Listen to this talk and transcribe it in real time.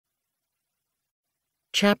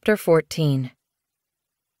Chapter 14.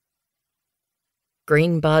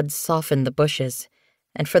 Green buds softened the bushes,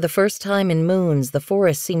 and for the first time in moons the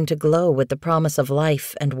forest seemed to glow with the promise of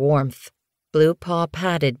life and warmth. Blue Paw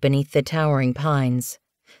padded beneath the towering pines,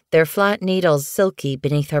 their flat needles silky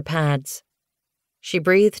beneath her pads. She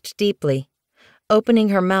breathed deeply, opening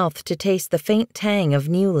her mouth to taste the faint tang of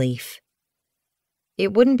new leaf.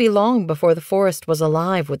 It wouldn't be long before the forest was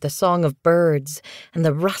alive with the song of birds and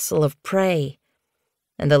the rustle of prey,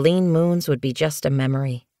 and the lean moons would be just a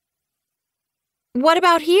memory. "What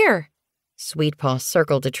about here?" Sweetpaw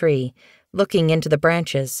circled a tree, looking into the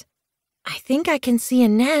branches. "I think I can see a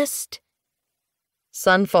nest."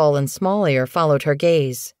 Sunfall and Smallear followed her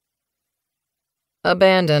gaze.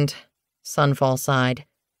 "Abandoned," Sunfall sighed.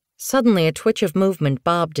 Suddenly a twitch of movement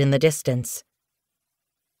bobbed in the distance.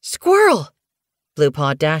 "Squirrel!"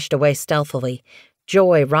 Bluepaw dashed away stealthily,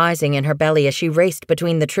 joy rising in her belly as she raced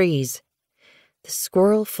between the trees. The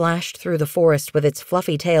squirrel flashed through the forest with its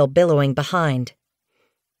fluffy tail billowing behind.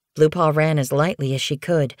 Bluepaw ran as lightly as she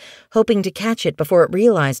could, hoping to catch it before it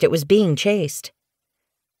realized it was being chased.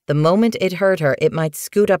 The moment it heard her, it might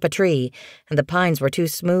scoot up a tree, and the pines were too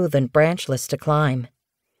smooth and branchless to climb.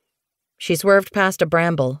 She swerved past a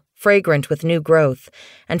bramble, fragrant with new growth,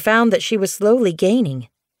 and found that she was slowly gaining.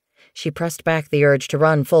 She pressed back the urge to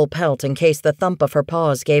run full pelt in case the thump of her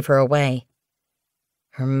paws gave her away.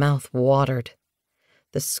 Her mouth watered.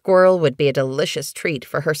 The squirrel would be a delicious treat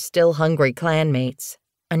for her still hungry clanmates.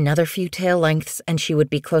 Another few tail lengths and she would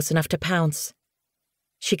be close enough to pounce.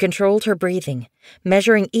 She controlled her breathing,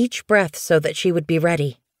 measuring each breath so that she would be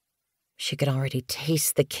ready. She could already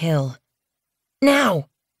taste the kill. Now!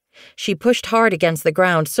 She pushed hard against the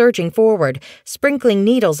ground, surging forward, sprinkling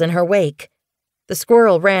needles in her wake. The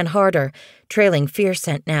squirrel ran harder, trailing fear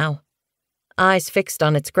scent now. Eyes fixed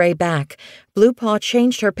on its gray back, Bluepaw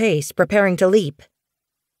changed her pace, preparing to leap.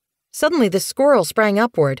 Suddenly the squirrel sprang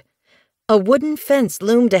upward. A wooden fence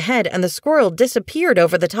loomed ahead and the squirrel disappeared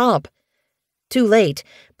over the top. Too late,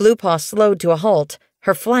 Bluepaw slowed to a halt,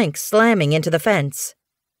 her flank slamming into the fence.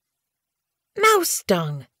 Mouse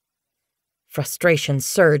stung! Frustration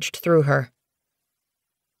surged through her.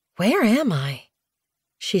 Where am I?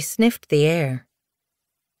 She sniffed the air.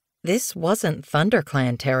 This wasn't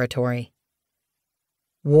ThunderClan territory.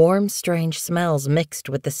 Warm, strange smells mixed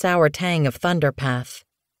with the sour tang of Thunderpath.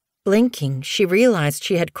 Blinking, she realized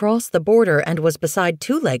she had crossed the border and was beside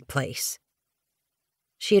Two Leg Place.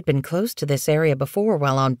 She had been close to this area before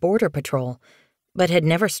while on border patrol, but had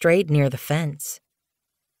never strayed near the fence.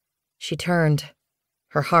 She turned,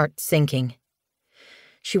 her heart sinking.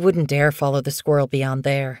 She wouldn't dare follow the squirrel beyond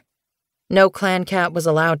there. No clan cat was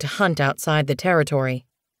allowed to hunt outside the territory.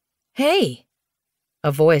 "Hey!"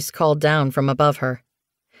 A voice called down from above her.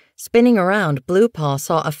 Spinning around, Bluepaw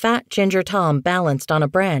saw a fat ginger tom balanced on a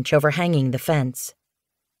branch overhanging the fence.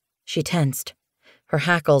 She tensed, her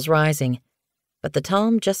hackles rising, but the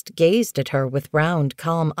tom just gazed at her with round,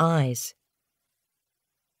 calm eyes.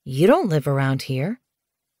 "You don't live around here."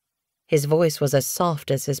 His voice was as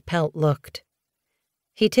soft as his pelt looked.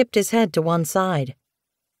 He tipped his head to one side.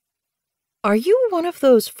 "Are you one of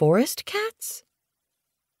those forest cats?"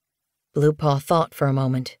 Bluepaw thought for a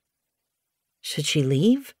moment. Should she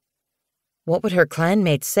leave? What would her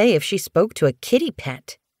clanmates say if she spoke to a kitty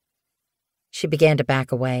pet? She began to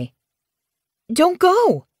back away. "Don't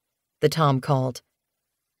go!" the tom called.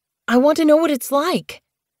 "I want to know what it's like."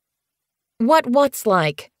 What's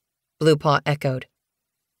like?" Bluepaw echoed.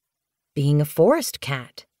 "Being a forest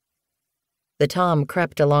cat." The tom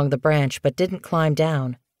crept along the branch but didn't climb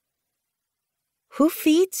down. "Who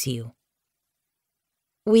feeds you?"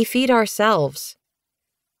 "We feed ourselves."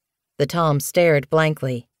 The tom stared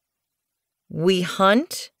blankly. "We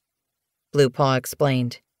hunt?" Bluepaw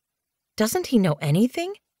explained. "Doesn't he know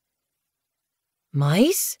anything?"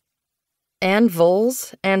 "Mice? And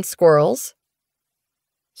voles and squirrels."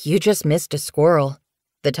 "You just missed a squirrel,"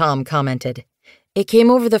 the tom commented. "It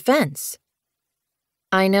came over the fence."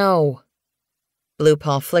 "I know."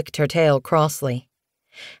 Bluepaw flicked her tail crossly.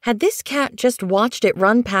 Had this cat just watched it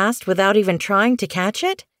run past without even trying to catch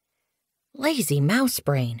it? Lazy mouse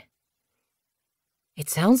brain. "It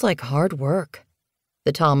sounds like hard work,"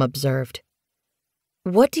 the tom observed.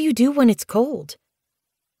 "What do you do when it's cold?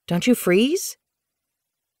 Don't you freeze?"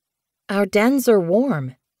 "Our dens are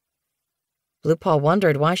warm." Bluepaw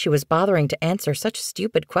wondered why she was bothering to answer such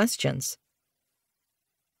stupid questions.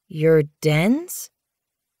 "Your dens?"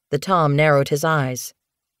 The tom narrowed his eyes.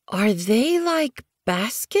 "Are they like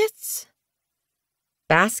baskets?"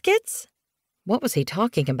 Baskets? What was he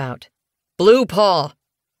talking about? "Bluepaw!"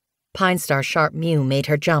 Pinestar's sharp mew made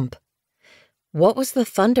her jump. What was the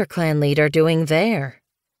ThunderClan leader doing there?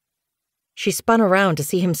 She spun around to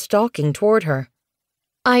see him stalking toward her.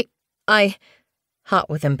 Hot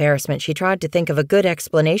with embarrassment, she tried to think of a good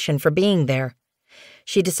explanation for being there.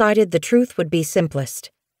 She decided the truth would be simplest.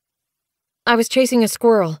 "I was chasing a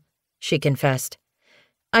squirrel," she confessed.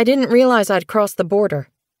 "I didn't realize I'd crossed the border."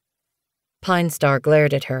 Pine Star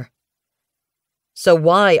glared at her. "So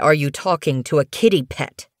why are you talking to a kitty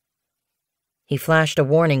pet?" He flashed a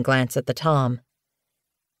warning glance at the Tom.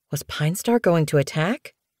 Was Pine Star going to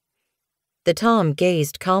attack? The Tom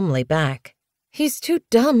gazed calmly back. "He's too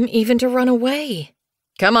dumb even to run away."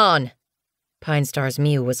 "Come on!" Pine Star's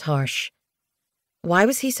mew was harsh. Why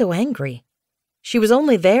was he so angry? She was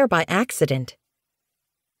only there by accident.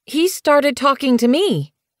 "He started talking to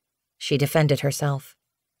me," she defended herself.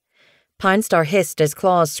 Pine Star hissed as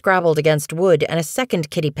claws scrabbled against wood, and a second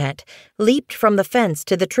kitty pet leaped from the fence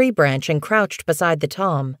to the tree branch and crouched beside the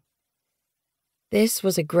Tom. This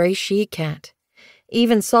was a gray she-cat,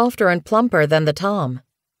 even softer and plumper than the Tom.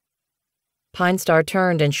 Pine Star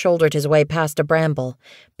turned and shouldered his way past a bramble,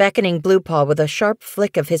 beckoning Blue Paw with a sharp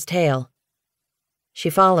flick of his tail. She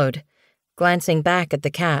followed, glancing back at the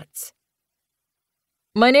cats.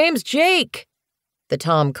 "My name's Jake," the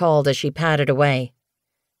Tom called as she padded away.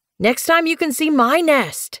 "Next time you can see my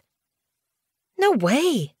nest." "No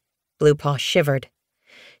way," Blue Paw shivered.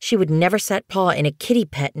 She would never set paw in a kitty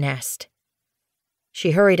pet nest.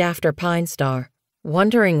 She hurried after Pine Star,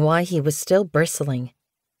 wondering why he was still bristling.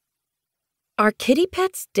 "Are kitty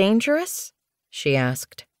pets dangerous?" she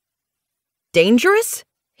asked. "Dangerous?"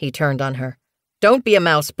 He turned on her. "Don't be a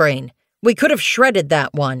mouse brain. We could have shredded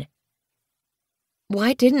that one."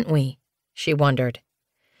 Why didn't we? She wondered.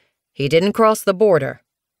 He didn't cross the border.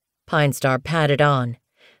 Pine Star padded on,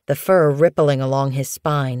 the fur rippling along his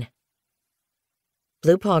spine.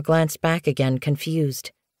 Blue Paw glanced back again,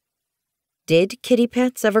 confused. Did kitty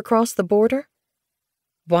pets ever cross the border?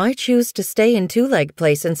 Why choose to stay in Two-Leg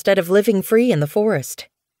Place instead of living free in the forest?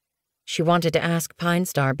 She wanted to ask Pine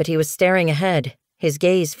Star, but he was staring ahead, his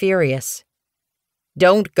gaze furious.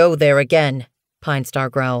 "Don't go there again," Pine Star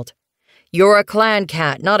growled. "You're a clan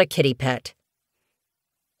cat, not a kitty pet."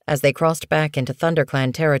 As they crossed back into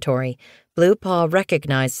ThunderClan territory, Blue Paw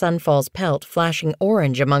recognized Sunfall's pelt flashing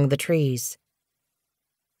orange among the trees.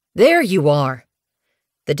 "There you are!"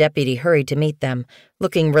 The deputy hurried to meet them,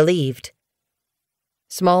 looking relieved.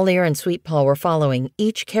 Small Ear and Sweet Paw were following,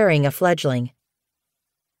 each carrying a fledgling.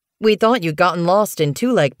 "We thought you'd gotten lost in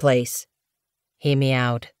Two-Leg Place," he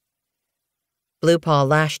meowed. Blue Paw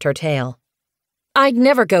lashed her tail. "I'd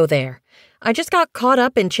never go there. I just got caught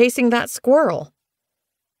up in chasing that squirrel."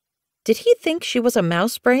 Did he think she was a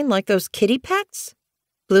mouse brain like those kitty pets?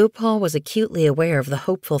 Blue Paw was acutely aware of the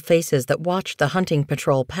hopeful faces that watched the hunting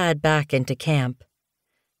patrol pad back into camp.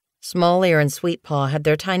 Small Ear and Sweet Paw had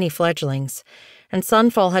their tiny fledglings, and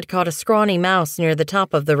Sunfall had caught a scrawny mouse near the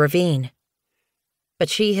top of the ravine. But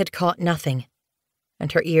she had caught nothing,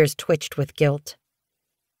 and her ears twitched with guilt.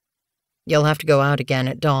 "You'll have to go out again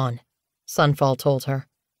at dawn," Sunfall told her.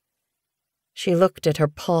 She looked at her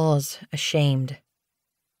paws, ashamed.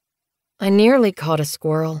 "I nearly caught a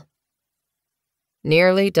squirrel."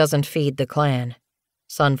 "Nearly doesn't feed the clan,"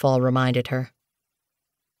 Sunfall reminded her.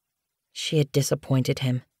 She had disappointed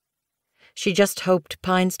him. She just hoped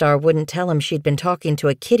Pine Star wouldn't tell him she'd been talking to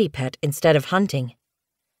a kitty pet instead of hunting.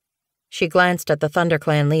 She glanced at the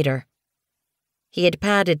ThunderClan leader. He had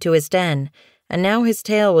padded to his den, and now his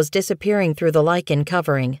tail was disappearing through the lichen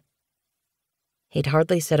covering. He'd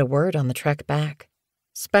hardly said a word on the trek back.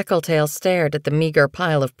 Speckletail stared at the meager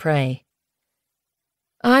pile of prey.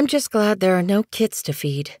 "I'm just glad there are no kits to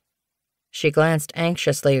feed." She glanced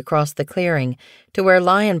anxiously across the clearing to where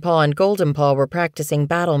Lion Paw and Golden Paw were practicing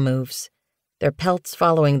battle moves, their pelts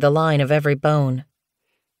following the line of every bone.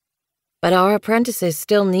 "But our apprentices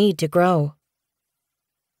still need to grow."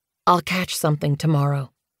 "I'll catch something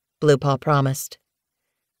tomorrow," Blue Paw promised.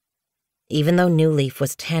 Even though New Leaf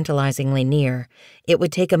was tantalizingly near, it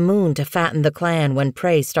would take a moon to fatten the clan when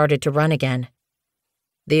prey started to run again.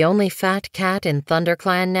 The only fat cat in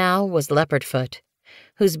ThunderClan now was Leopardfoot,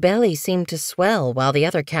 whose belly seemed to swell while the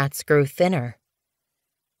other cats grew thinner.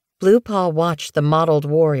 Blue Paw watched the mottled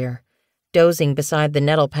warrior, dozing beside the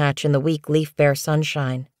nettle patch in the weak leaf-bare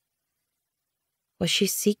sunshine. Was she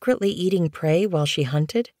secretly eating prey while she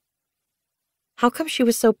hunted? How come she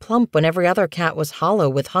was so plump when every other cat was hollow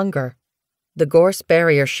with hunger? The gorse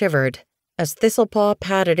barrier shivered as Thistlepaw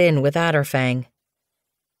padded in with Adderfang.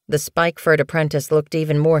 The spike-furred apprentice looked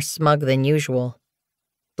even more smug than usual.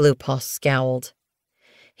 Blue Paw scowled.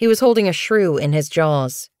 He was holding a shrew in his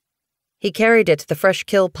jaws. He carried it to the fresh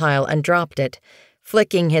kill pile and dropped it,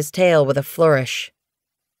 flicking his tail with a flourish.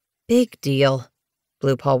 "Big deal,"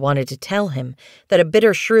 Bluepaw wanted to tell him that a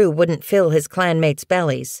bitter shrew wouldn't fill his clanmates'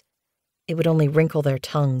 bellies. It would only wrinkle their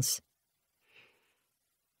tongues.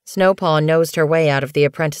 Snowpaw nosed her way out of the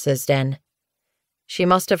apprentice's den. She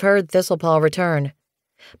must have heard Thistlepaw return,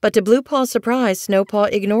 but to Bluepaw's surprise,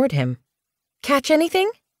 Snowpaw ignored him. Catch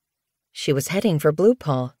anything? She was heading for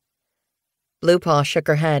Bluepaw. Bluepaw shook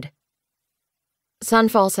her head.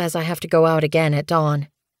 Sunfall says I have to go out again at dawn.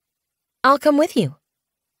 I'll come with you.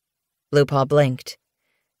 Bluepaw blinked.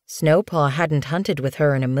 Snowpaw hadn't hunted with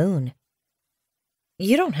her in a moon.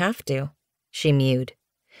 You don't have to, she mewed.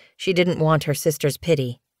 She didn't want her sister's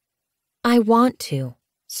pity. I want to,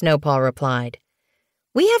 Snowpaw replied.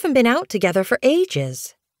 We haven't been out together for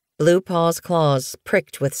ages. Bluepaw's claws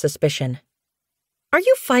pricked with suspicion. Are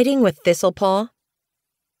you fighting with Thistlepaw?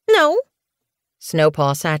 No.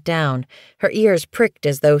 Snowpaw sat down, her ears pricked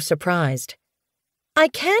as though surprised. I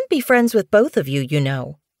can be friends with both of you, you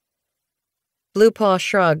know. Bluepaw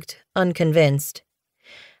shrugged, unconvinced.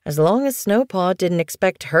 As long as Snowpaw didn't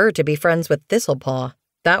expect her to be friends with Thistlepaw,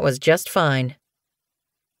 that was just fine.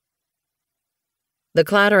 The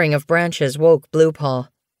clattering of branches woke Bluepaw.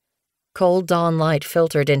 Cold dawn light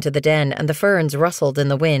filtered into the den and the ferns rustled in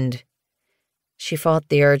the wind. She fought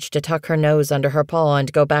the urge to tuck her nose under her paw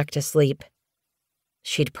and go back to sleep.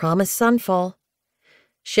 She'd promised Sunfall.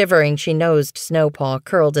 Shivering, she nosed Snowpaw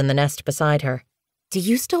curled in the nest beside her. Do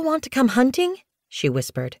you still want to come hunting? She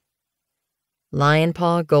whispered.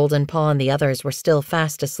 Lionpaw, Goldenpaw, and the others were still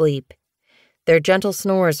fast asleep, their gentle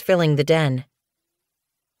snores filling the den.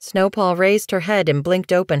 Snowpaw raised her head and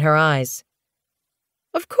blinked open her eyes.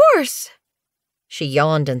 Of course. She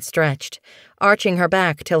yawned and stretched, arching her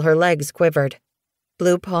back till her legs quivered.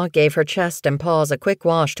 Bluepaw gave her chest and paws a quick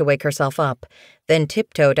wash to wake herself up, then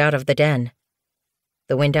tiptoed out of the den.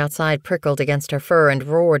 The wind outside prickled against her fur and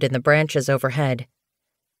roared in the branches overhead.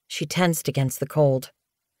 She tensed against the cold.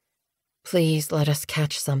 Please let us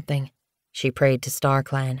catch something, she prayed to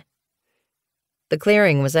StarClan. The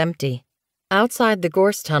clearing was empty. Outside the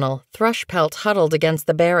gorse tunnel, Thrushpelt huddled against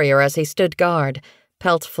the barrier as he stood guard,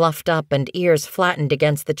 pelt fluffed up and ears flattened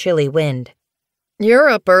against the chilly wind. You're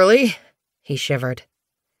up early, he shivered.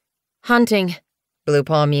 Hunting,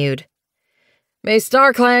 Bluepaw mewed. May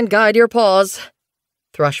StarClan guide your paws,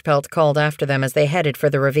 Thrushpelt called after them as they headed for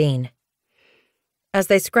the ravine. As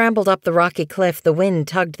they scrambled up the rocky cliff, the wind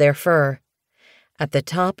tugged their fur. At the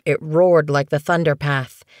top, it roared like the thunder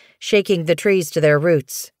path, shaking the trees to their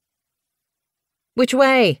roots. Which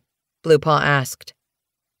way? Bluepaw asked.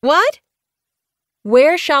 What?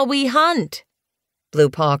 Where shall we hunt?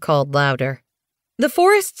 Bluepaw called louder. The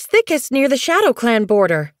forest's thickest near the ShadowClan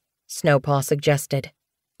border, Snowpaw suggested.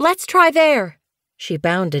 Let's try there. She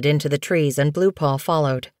bounded into the trees and Bluepaw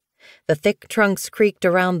followed. The thick trunks creaked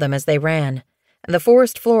around them as they ran, and the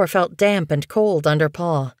forest floor felt damp and cold under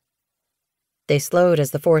paw. They slowed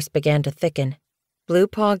as the forest began to thicken.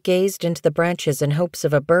 Bluepaw gazed into the branches in hopes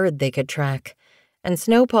of a bird they could track, and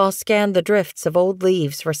Snowpaw scanned the drifts of old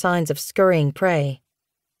leaves for signs of scurrying prey.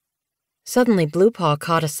 Suddenly Bluepaw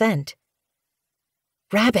caught a scent.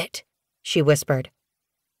 Rabbit, she whispered.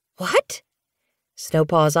 What?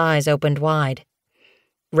 Snowpaw's eyes opened wide.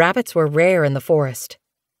 Rabbits were rare in the forest.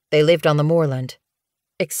 They lived on the moorland.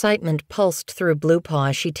 Excitement pulsed through Bluepaw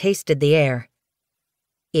as she tasted the air.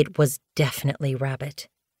 It was definitely rabbit.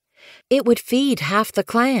 It would feed half the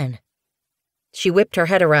clan. She whipped her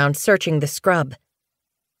head around, searching the scrub.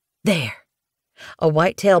 There! A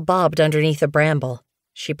white-tail bobbed underneath a bramble.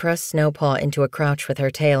 She pressed Snowpaw into a crouch with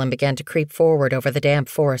her tail and began to creep forward over the damp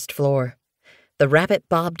forest floor. The rabbit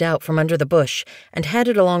bobbed out from under the bush and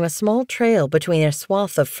headed along a small trail between a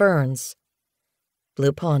swath of ferns.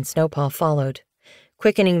 Bluepaw and Snowpaw followed,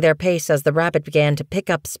 quickening their pace as the rabbit began to pick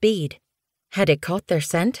up speed. Had it caught their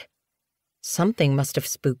scent? Something must have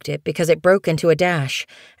spooked it because it broke into a dash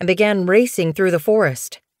and began racing through the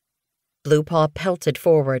forest. Bluepaw pelted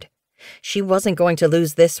forward. She wasn't going to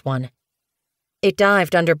lose this one. It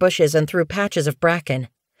dived under bushes and through patches of bracken.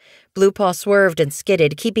 Bluepaw swerved and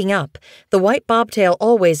skidded, keeping up, the white bobtail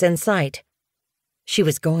always in sight. She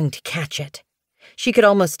was going to catch it. She could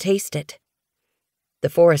almost taste it. The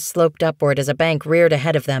forest sloped upward as a bank reared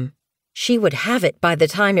ahead of them. She would have it by the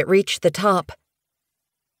time it reached the top.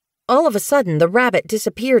 All of a sudden, the rabbit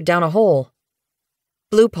disappeared down a hole.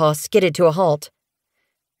 Bluepaw skidded to a halt.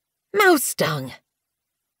 Mouse dung!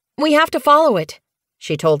 We have to follow it,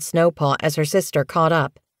 she told Snowpaw as her sister caught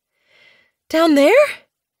up. Down there?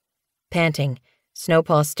 Panting,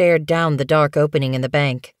 Snowpaw stared down the dark opening in the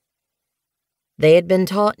bank. They had been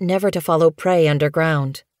taught never to follow prey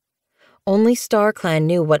underground. Only StarClan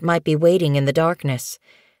knew what might be waiting in the darkness,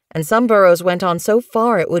 and some burrows went on so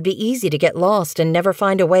far it would be easy to get lost and never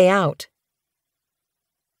find a way out.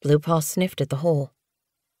 Blue Paw sniffed at the hole.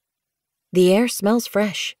 "The air smells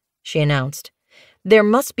fresh," she announced. "There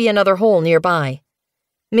must be another hole nearby.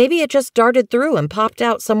 Maybe it just darted through and popped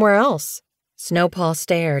out somewhere else." Snowpaw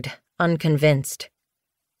stared, unconvinced.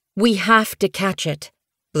 "We have to catch it,"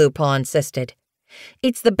 Blue Paw insisted.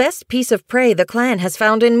 "It's the best piece of prey the clan has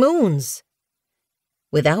found in moons."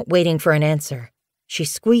 Without waiting for an answer, she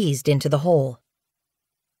squeezed into the hole.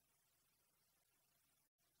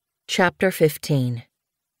 Chapter 15.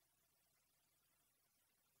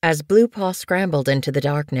 As Blue Paw scrambled into the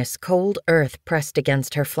darkness, cold earth pressed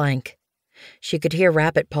against her flank. She could hear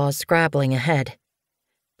Rabbit Paws scrabbling ahead.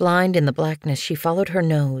 Blind in the blackness, she followed her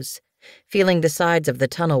nose, feeling the sides of the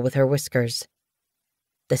tunnel with her whiskers.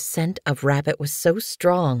 The scent of rabbit was so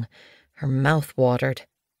strong, her mouth watered.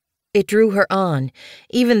 It drew her on,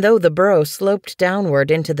 even though the burrow sloped downward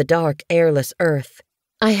into the dark, airless earth.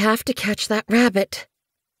 "I have to catch that rabbit."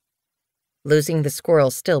 Losing the squirrel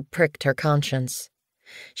still pricked her conscience.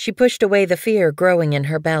 She pushed away the fear growing in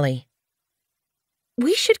her belly.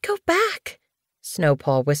 "We should go back,"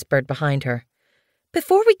 Snowpaw whispered behind her,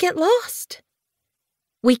 "before we get lost."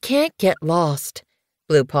 "We can't get lost,"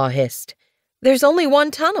 Blue Paw hissed. "There's only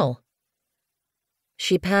one tunnel."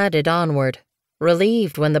 She padded onward,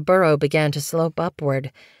 relieved when the burrow began to slope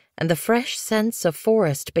upward, and the fresh scents of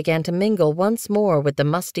forest began to mingle once more with the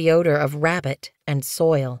musty odor of rabbit and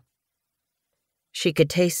soil. She could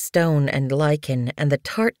taste stone and lichen and the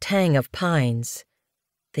tart tang of pines.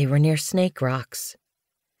 They were near Snake Rocks.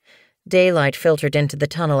 Daylight filtered into the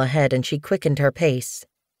tunnel ahead, and she quickened her pace.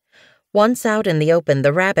 Once out in the open,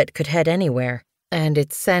 the rabbit could head anywhere, and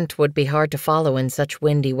its scent would be hard to follow in such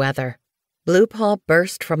windy weather. Blue Paw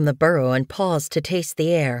burst from the burrow and paused to taste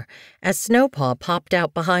the air as Snowpaw popped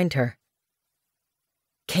out behind her.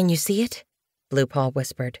 "Can you see it?" Blue Paw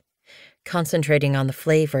whispered, concentrating on the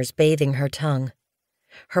flavors bathing her tongue.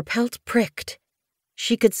 Her pelt pricked.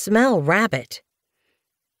 She could smell rabbit.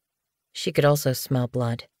 She could also smell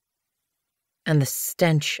blood. And the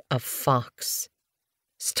stench of fox.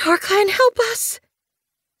 "StarClan, help us!"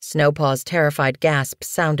 Snowpaw's terrified gasp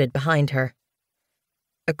sounded behind her.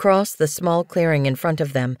 Across the small clearing in front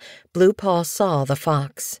of them, Blue Paw saw the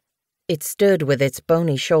fox. It stood with its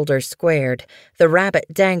bony shoulders squared, the rabbit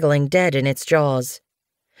dangling dead in its jaws.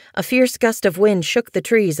 A fierce gust of wind shook the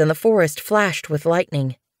trees and the forest flashed with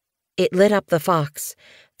lightning. It lit up the fox,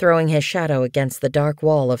 throwing his shadow against the dark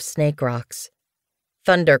wall of Snake Rocks.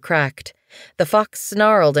 Thunder cracked. The fox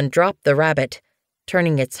snarled and dropped the rabbit,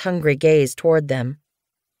 turning its hungry gaze toward them.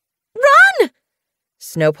 "Run!"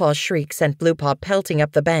 Snowpaw's shriek sent Blue Paw pelting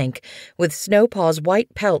up the bank, with Snowpaw's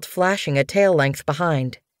white pelt flashing a tail length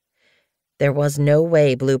behind. There was no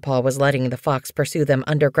way Blue Paw was letting the fox pursue them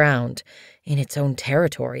underground, in its own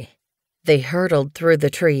territory. They hurtled through the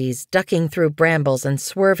trees, ducking through brambles and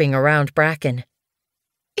swerving around bracken.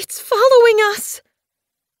 "It's following us!"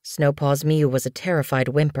 Snowpaw's mew was a terrified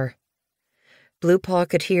whimper. Blue Paw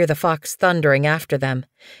could hear the fox thundering after them,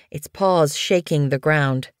 its paws shaking the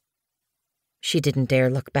ground. She didn't dare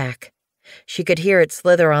look back. She could hear it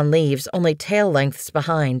slither on leaves, only tail lengths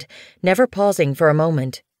behind, never pausing for a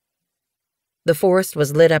moment. The forest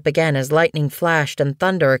was lit up again as lightning flashed and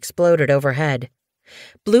thunder exploded overhead.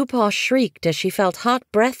 Blue Paw shrieked as she felt hot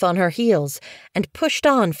breath on her heels and pushed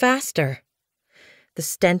on faster. The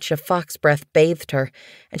stench of fox breath bathed her,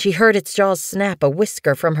 and she heard its jaws snap a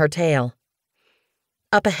whisker from her tail.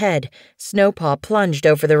 Up ahead, Snowpaw plunged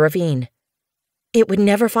over the ravine. It would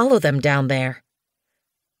never follow them down there.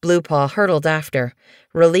 Blue Paw hurtled after,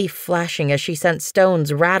 relief flashing as she sent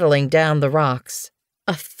stones rattling down the rocks.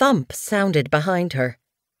 A thump sounded behind her.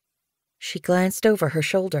 She glanced over her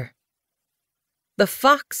shoulder. The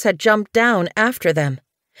fox had jumped down after them.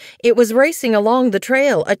 It was racing along the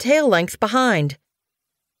trail, a tail length behind.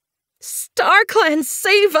 "StarClan,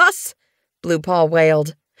 save us!" Blue Paw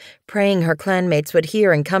wailed, praying her clanmates would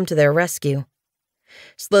hear and come to their rescue.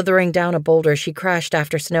 Slithering down a boulder, she crashed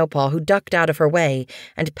after Snowpaw, who ducked out of her way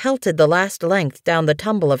and pelted the last length down the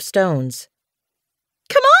tumble of stones.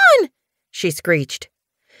 "Come on!" she screeched.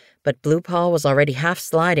 But Blue Paw was already half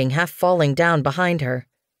sliding, half falling down behind her.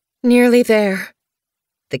 Nearly there.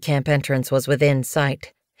 The camp entrance was within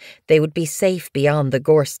sight. They would be safe beyond the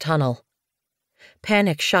gorse tunnel.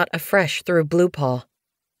 Panic shot afresh through Blue Paw.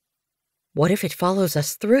 What if it follows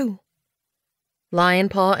us through? Lion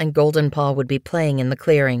Paw and Golden Paw would be playing in the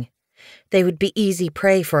clearing. They would be easy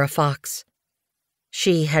prey for a fox.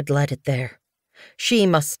 She had led it there. She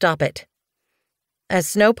must stop it. As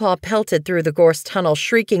Snowpaw pelted through the gorse tunnel,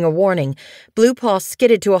 shrieking a warning, Blue Paw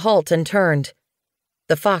skidded to a halt and turned.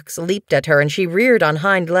 The fox leaped at her and she reared on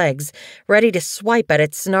hind legs, ready to swipe at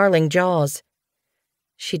its snarling jaws.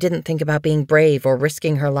 She didn't think about being brave or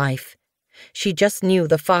risking her life. She just knew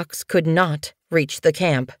the fox could not reach the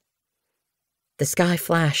camp. The sky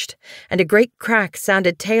flashed, and a great crack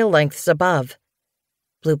sounded tail lengths above.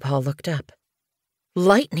 Bluepaw looked up.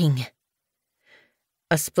 Lightning!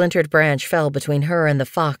 A splintered branch fell between her and the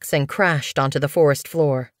fox and crashed onto the forest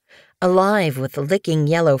floor, alive with licking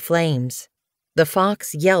yellow flames. The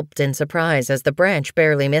fox yelped in surprise as the branch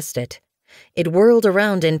barely missed it. It whirled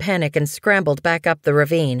around in panic and scrambled back up the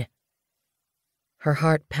ravine. Her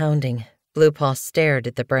heart pounding, Bluepaw stared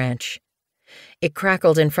at the branch. It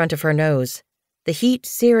crackled in front of her nose, the heat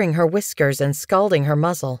searing her whiskers and scalding her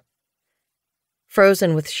muzzle.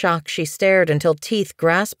 Frozen with shock, she stared until teeth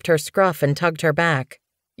grasped her scruff and tugged her back.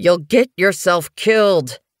 "You'll get yourself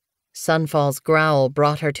killed!" Sunfall's growl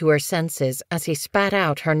brought her to her senses as he spat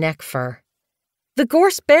out her neck fur. "The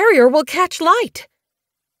gorse barrier will catch light!"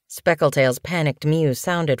 Speckletail's panicked mew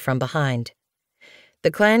sounded from behind.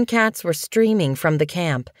 The clan cats were streaming from the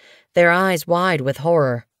camp, their eyes wide with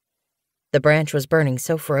horror. The branch was burning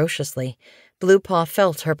so ferociously, Bluepaw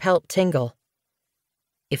felt her pelt tingle.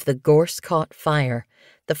 If the gorse caught fire,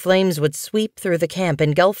 the flames would sweep through the camp,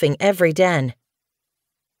 engulfing every den.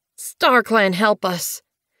 "StarClan, help us!"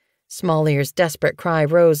 Small-Ear's desperate cry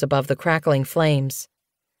rose above the crackling flames.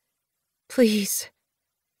 "Please,"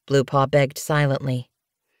 Bluepaw begged silently.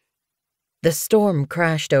 The storm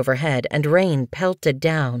crashed overhead and rain pelted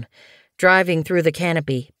down, driving through the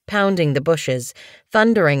canopy, pounding the bushes,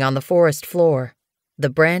 thundering on the forest floor. The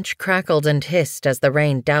branch crackled and hissed as the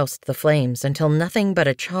rain doused the flames until nothing but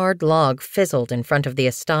a charred log fizzled in front of the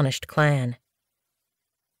astonished clan.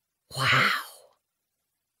 "Wow!"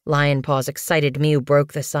 Lionpaw's excited mew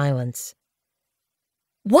broke the silence.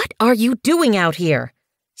 "What are you doing out here?"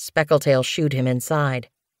 Speckletail shooed him inside.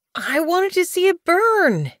 "I wanted to see it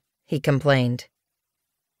burn," he complained.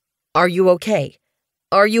 "Are you okay?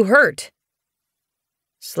 Are you hurt?"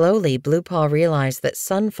 Slowly, Bluepaw realized that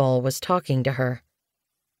Sunfall was talking to her.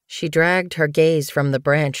 She dragged her gaze from the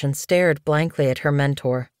branch and stared blankly at her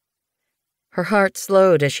mentor. Her heart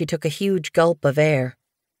slowed as she took a huge gulp of air.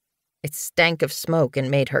 It stank of smoke and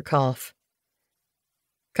made her cough.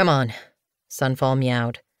 "Come on," Sunfall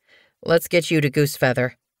meowed. "Let's get you to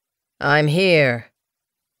Goosefeather." "I'm here."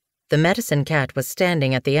 The medicine cat was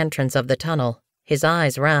standing at the entrance of the tunnel, his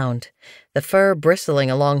eyes round, the fur bristling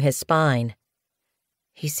along his spine.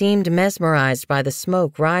 He seemed mesmerized by the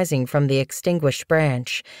smoke rising from the extinguished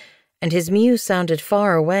branch, and his mew sounded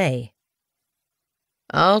far away.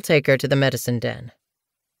 "I'll take her to the medicine den."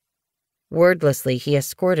 Wordlessly, he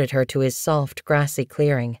escorted her to his soft, grassy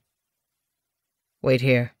clearing. "Wait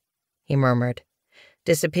here," he murmured,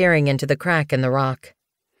 disappearing into the crack in the rock.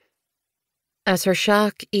 As her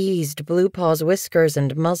shock eased, Bluepaw's whiskers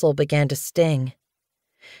and muzzle began to sting.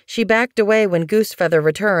 She backed away when Goosefeather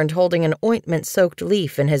returned, holding an ointment-soaked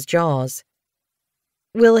leaf in his jaws.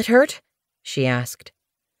 "Will it hurt?" she asked.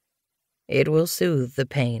 "It will soothe the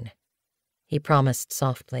pain," he promised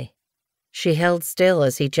softly. She held still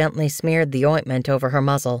as he gently smeared the ointment over her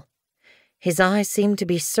muzzle. His eyes seemed to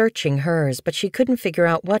be searching hers, but she couldn't figure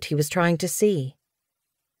out what he was trying to see.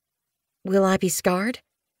 "Will I be scarred?"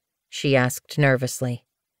 she asked nervously.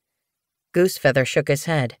 Goosefeather shook his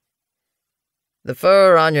head. "The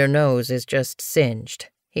fur on your nose is just singed,"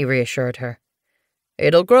 he reassured her.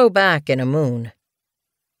 "It'll grow back in a moon."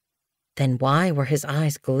 Then why were his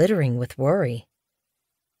eyes glittering with worry?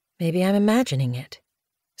 Maybe I'm imagining it.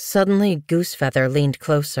 Suddenly, Goosefeather leaned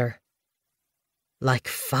closer. "Like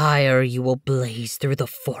fire you will blaze through the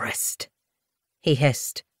forest," he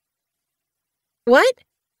hissed. "What?"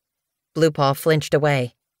 Bluepaw flinched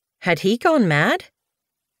away. Had he gone mad?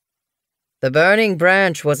 "The burning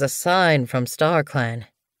branch was a sign from StarClan."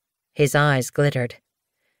 His eyes glittered.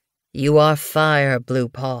 "You are fire,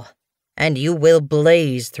 Bluepaw, and you will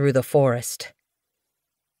blaze through the forest."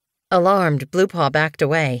 Alarmed, Bluepaw backed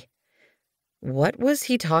away. What was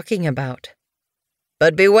he talking about?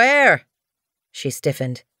 "But beware!" She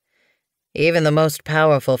stiffened. "Even the most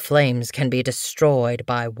powerful flames can be destroyed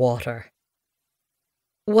by water."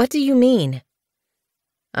 "What do you mean?"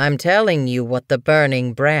 "I'm telling you what the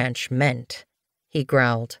burning branch meant," he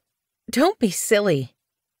growled. "Don't be silly."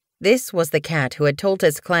 This was the cat who had told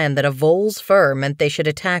his clan that a vole's fur meant they should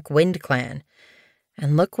attack WindClan.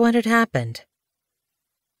 And look what had happened.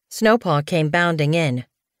 Snowpaw came bounding in.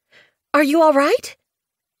 "Are you all right?"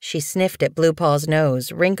 She sniffed at Bluepaw's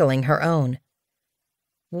nose, wrinkling her own.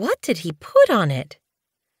 What did he put on it?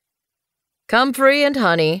 "Comfrey and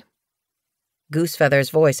honey." Goosefeather's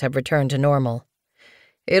voice had returned to normal.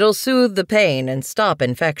 It'll soothe the pain and stop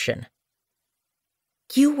infection."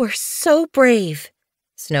 "You were so brave,"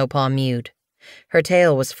 Snowpaw mewed. Her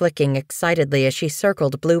tail was flicking excitedly as she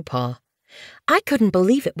circled Bluepaw. "I couldn't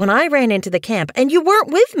believe it when I ran into the camp and you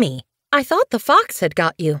weren't with me. I thought the fox had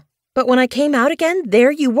got you, but when I came out again,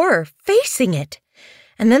 there you were, facing it.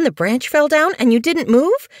 And then the branch fell down and you didn't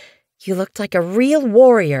move? You looked like a real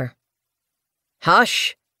warrior."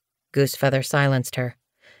 "Hush!" Goosefeather silenced her.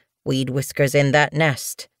 "Weed Whisker's in that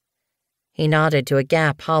nest." He nodded to a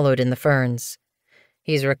gap hollowed in the ferns.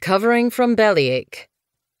 "He's recovering from bellyache.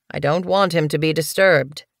 I don't want him to be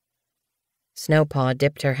disturbed." Snowpaw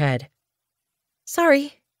dipped her head.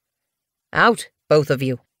 "Sorry." "Out, both of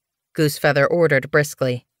you," Goosefeather ordered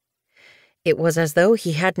briskly. It was as though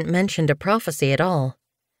he hadn't mentioned a prophecy at all.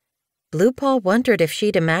 Bluepaw wondered if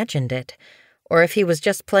she'd imagined it, or if he was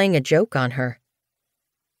just playing a joke on her.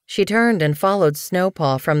 She turned and followed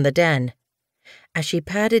Snowpaw from the den. As she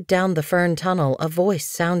padded down the fern tunnel, a voice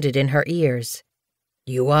sounded in her ears.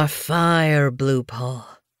 "You are fire,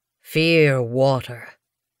 Bluepaw. Fear water."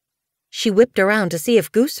 She whipped around to see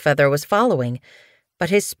if Goosefeather was following, but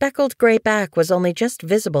his speckled gray back was only just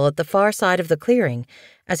visible at the far side of the clearing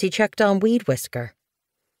as he checked on Weed Whisker.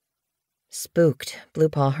 Spooked,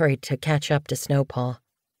 Bluepaw hurried to catch up to Snowpaw.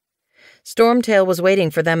 Stormtail was waiting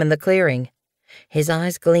for them in the clearing. His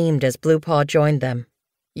eyes gleamed as Bluepaw joined them.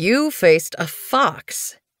 "You faced a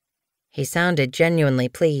fox." He sounded genuinely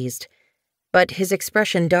pleased, but his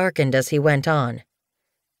expression darkened as he went on.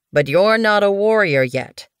 "But you're not a warrior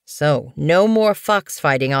yet, so no more fox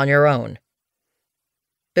fighting on your own."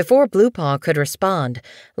 Before Bluepaw could respond,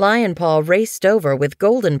 Lionpaw raced over with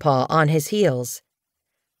Goldenpaw on his heels.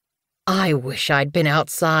 "I wish I'd been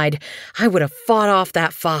outside. I would have fought off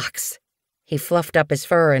that fox." He fluffed up his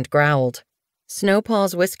fur and growled.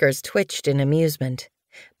 Snowpaw's whiskers twitched in amusement,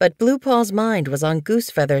 but Bluepaw's mind was on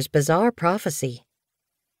Goosefeather's bizarre prophecy.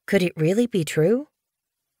 Could it really be true?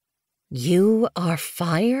 "You are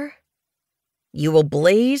fire? You will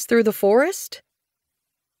blaze through the forest?"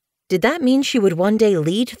 Did that mean she would one day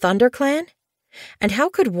lead ThunderClan? And how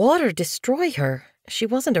could water destroy her? She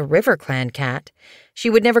wasn't a RiverClan cat. She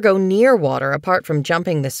would never go near water apart from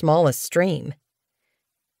jumping the smallest stream.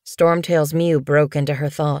 Stormtail's mew broke into her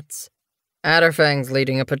thoughts. "Adderfang's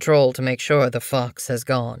leading a patrol to make sure the fox has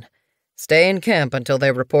gone. Stay in camp until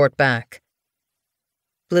they report back."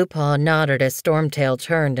 Bluepaw nodded as Stormtail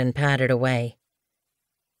turned and padded away.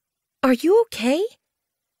 "Are you okay?"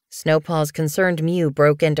 Snowpaw's concerned mew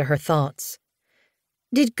broke into her thoughts.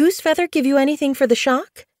 "Did Goosefeather give you anything for the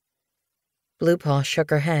shock?" Bluepaw shook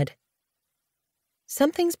her head.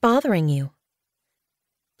 "Something's bothering you."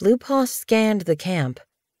 Bluepaw scanned the camp,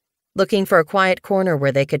 looking for a quiet corner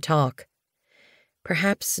where they could talk.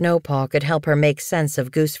 Perhaps Snowpaw could help her make sense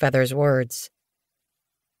of Goosefeather's words.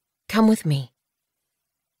 "Come with me."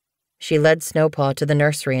 She led Snowpaw to the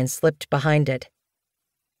nursery and slipped behind it.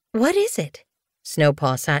 "What is it?"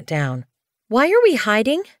 Snowpaw sat down. "Why are we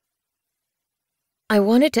hiding?" "I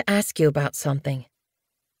wanted to ask you about something."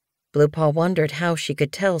 Bluepaw wondered how she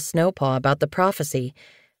could tell Snowpaw about the prophecy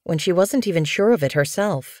when she wasn't even sure of it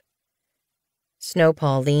herself.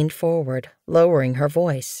 Snowpaw leaned forward, lowering her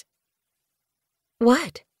voice.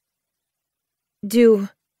 "What?"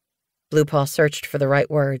 Bluepaw searched for the right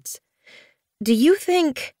words. "Do you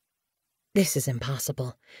think... This is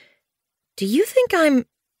impossible. Do you think I'm...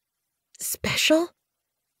 special?"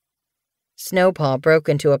 Snowpaw broke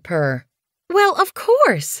into a purr. "Well, of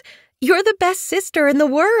course! You're the best sister in the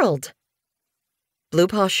world!"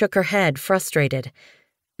 Bluepaw shook her head, frustrated.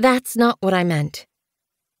 "That's not what I meant."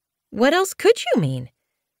 "What else could you mean?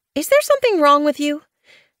 Is there something wrong with you?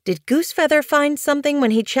 Did Goosefeather find something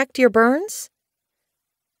when he checked your burns?"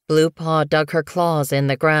 Bluepaw dug her claws in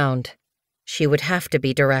the ground. She would have to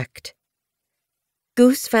be direct.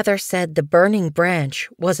 Goosefeather said the burning branch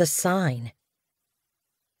was a sign.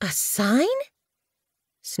 "A sign?"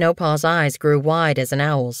 Snowpaw's eyes grew wide as an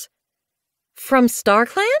owl's. "From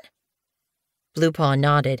StarClan?" Bluepaw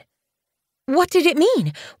nodded. "What did it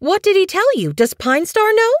mean? What did he tell you? Does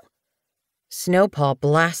Pinestar know?" Snowpaw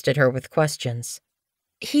blasted her with questions.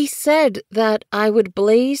 "He said that I would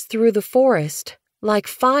blaze through the forest like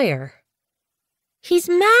fire." "He's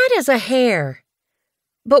mad as a hare."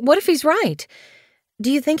 "But what if he's right?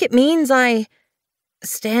 Do you think it means I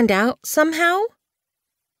stand out somehow?"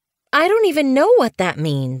 "I don't even know what that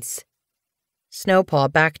means."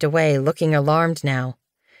 Snowpaw backed away, looking alarmed now.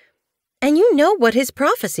 "And you know what his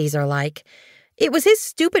prophecies are like. It was his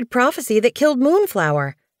stupid prophecy that killed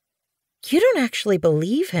Moonflower. You don't actually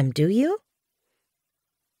believe him, do you?"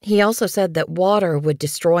 "He also said that water would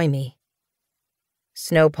destroy me."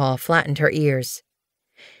 Snowpaw flattened her ears.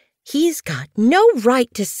 He's got no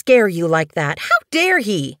right to scare you like that. How dare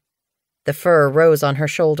he? The fur rose on her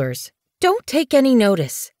shoulders. Don't take any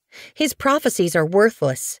notice. His prophecies are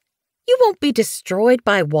worthless. You won't be destroyed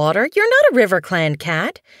by water. You're not a River Clan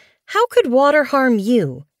cat. How could water harm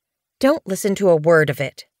you? Don't listen to a word of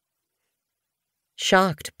it.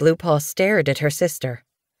 Shocked, Bluepaw stared at her sister.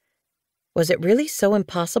 Was it really so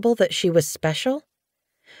impossible that she was special?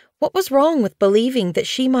 What was wrong with believing that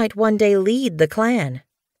she might one day lead the clan?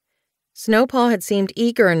 Snowpaw had seemed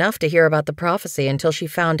eager enough to hear about the prophecy until she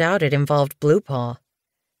found out it involved Bluepaw.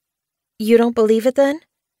 You don't believe it, then?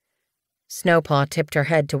 Snowpaw tipped her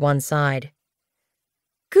head to one side.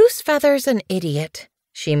 Goosefeather's an idiot,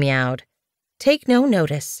 she meowed. Take no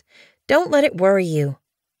notice. Don't let it worry you.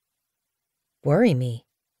 Worry me?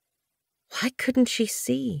 Why couldn't she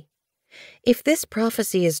see? If this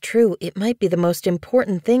prophecy is true, it might be the most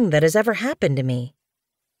important thing that has ever happened to me.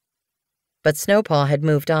 But Snowpaw had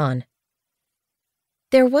moved on.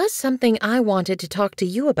 There was something I wanted to talk to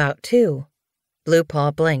you about, too.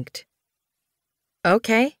 Bluepaw blinked.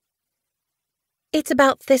 Okay. It's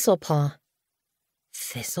about Thistlepaw.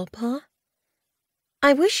 Thistlepaw?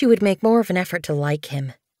 I wish you would make more of an effort to like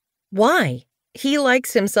him. Why? He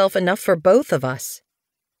likes himself enough for both of us.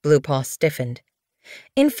 Bluepaw stiffened.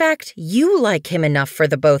 In fact, you like him enough for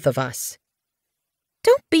the both of us.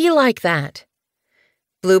 Don't be like that.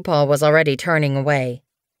 Bluepaw was already turning away.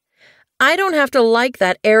 I don't have to like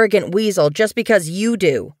that arrogant weasel just because you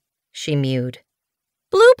do, she mewed.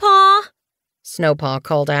 Bluepaw! Snowpaw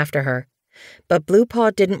called after her, but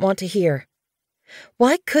Bluepaw didn't want to hear.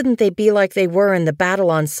 Why couldn't they be like they were in the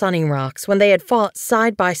battle on Sunning Rocks when they had fought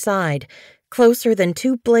side by side, closer than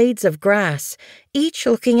two blades of grass, each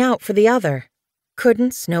looking out for the other?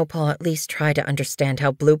 Couldn't Snowpaw at least try to understand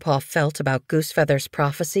how Bluepaw felt about Goosefeather's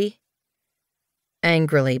prophecy?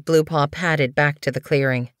 Angrily, Bluepaw padded back to the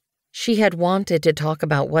clearing. She had wanted to talk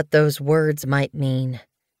about what those words might mean,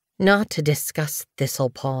 not to discuss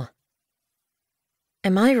Thistlepaw.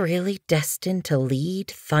 Am I really destined to lead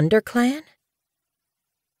ThunderClan?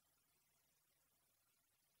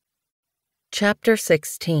 Chapter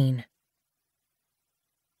 16.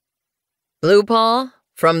 Bluepaw,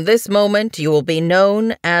 from this moment you will be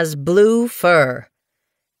known as Blue Fur.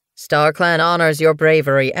 StarClan honors your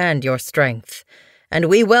bravery and your strength, and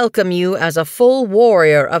we welcome you as a full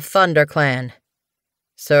warrior of ThunderClan.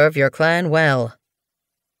 Serve your clan well.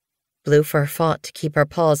 Bluefur fought to keep her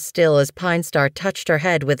paws still as Pinestar touched her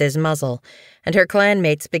head with his muzzle, and her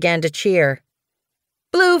clanmates began to cheer.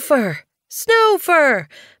 Bluefur! Snowfur!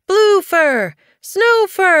 Bluefur!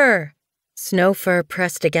 Snowfur! Snowfur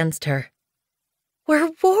pressed against her. We're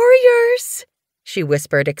warriors, she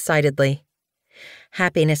whispered excitedly.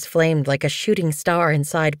 Happiness flamed like a shooting star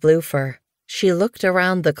inside Bluefur. She looked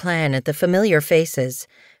around the clan at the familiar faces,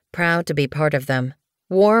 proud to be part of them,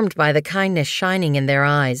 warmed by the kindness shining in their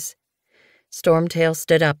eyes. Stormtail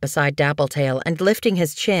stood up beside Dappletail, and lifting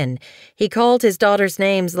his chin, he called his daughters'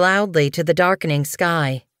 names loudly to the darkening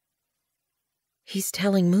sky. He's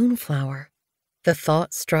telling Moonflower. The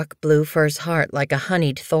thought struck Bluefur's heart like a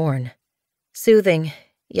honeyed thorn. Soothing,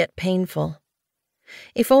 yet painful.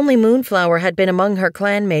 If only Moonflower had been among her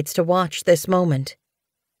clanmates to watch this moment.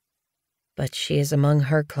 But she is among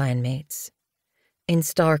her clanmates, in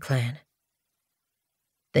StarClan.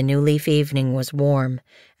 The new leaf evening was warm,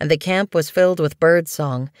 and the camp was filled with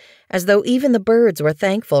birdsong, as though even the birds were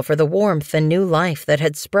thankful for the warmth and new life that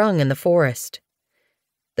had sprung in the forest.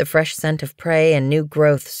 The fresh scent of prey and new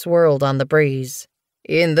growth swirled on the breeze.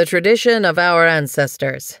 In the tradition of our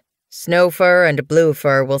ancestors, Snowfur and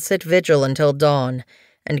Bluefur will sit vigil until dawn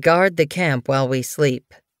and guard the camp while we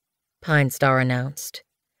sleep, Pinestar announced.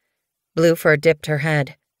 Bluefur dipped her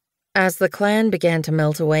head. As the clan began to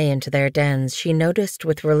melt away into their dens, she noticed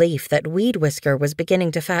with relief that Weed Whisker was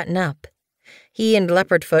beginning to fatten up. He and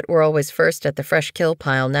Leopardfoot were always first at the fresh kill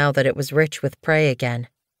pile now that it was rich with prey again.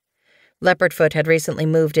 Leopardfoot had recently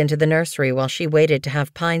moved into the nursery while she waited to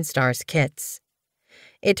have Pinestar's kits.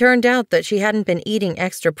 It turned out that she hadn't been eating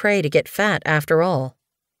extra prey to get fat after all.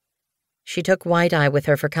 She took White Eye with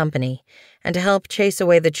her for company, and to help chase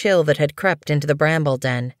away the chill that had crept into the bramble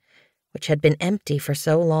den, which had been empty for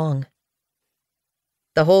so long.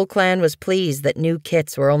 The whole clan was pleased that new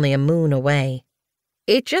kits were only a moon away.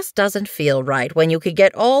 It just doesn't feel right when you could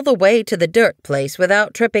get all the way to the dirt place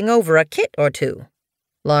without tripping over a kit or two,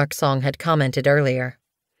 Larksong had commented earlier.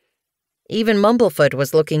 Even Mumblefoot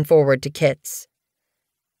was looking forward to kits.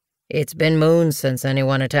 It's been moons since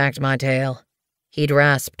anyone attacked my tail, he'd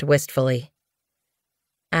rasped wistfully.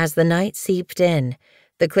 As the night seeped in,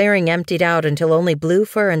 the clearing emptied out until only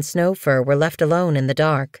Bluefur and Snowfur were left alone in the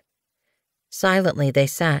dark. Silently they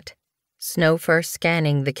sat, Snowfur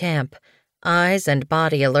scanning the camp, eyes and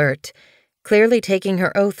body alert, clearly taking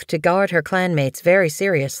her oath to guard her clanmates very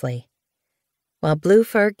seriously, while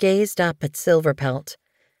Bluefur gazed up at Silverpelt,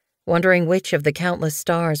 wondering which of the countless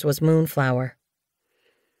stars was Moonflower.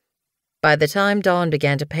 By the time dawn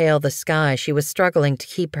began to pale the sky, she was struggling to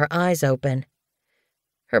keep her eyes open.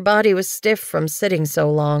 Her body was stiff from sitting so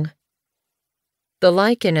long. The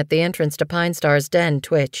lichen at the entrance to Pine Star's den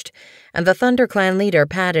twitched, and the ThunderClan leader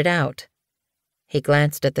padded out. He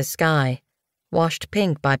glanced at the sky, washed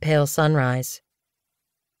pink by pale sunrise.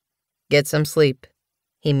 "Get some sleep,"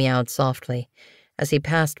 he meowed softly, as he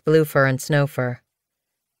passed Bluefur and Snowfur.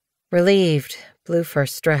 Relieved, Bluefur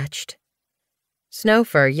stretched.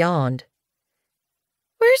 Snowfur yawned.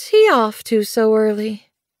 "Where's he off to so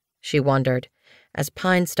early?" she wondered, as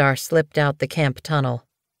Pine Star slipped out the camp tunnel.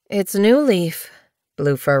 "It's New Leaf,"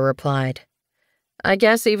 Bluefur replied. "I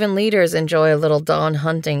guess even leaders enjoy a little dawn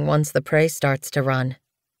hunting once the prey starts to run."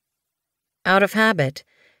 Out of habit,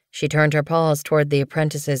 she turned her paws toward the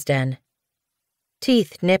apprentice's den.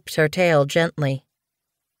 Teeth nipped her tail gently.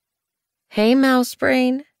 "Hey,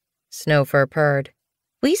 Mousebrain," Snowfur purred.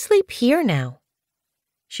 "We sleep here now."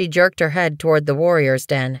 She jerked her head toward the warrior's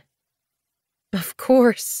den. "Of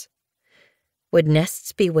course." Would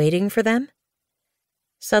nests be waiting for them?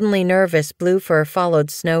 Suddenly nervous, Bluefur followed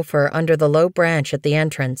Snowfur under the low branch at the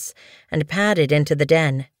entrance and padded into the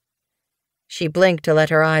den. She blinked to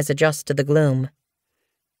let her eyes adjust to the gloom.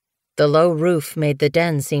 The low roof made the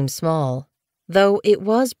den seem small, though it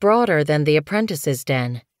was broader than the apprentice's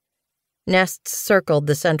den. Nests circled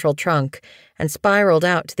the central trunk and spiraled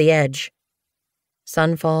out to the edge.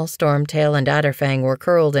 Sunfall, Stormtail, and Adderfang were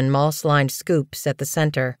curled in moss-lined scoops at the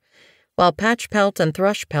center, while Patchpelt and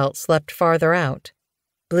Thrushpelt slept farther out.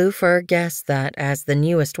 Bluefur guessed that, as the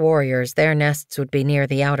newest warriors, their nests would be near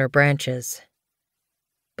the outer branches.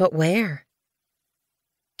 But where?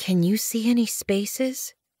 "Can you see any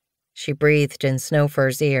spaces?" she breathed in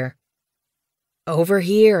Snowfur's ear. "Over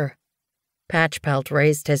here." Patchpelt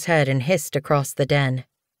raised his head and hissed across the den.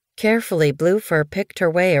 Carefully, Bluefur picked her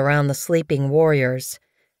way around the sleeping warriors,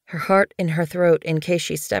 her heart in her throat in case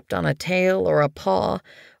she stepped on a tail or a paw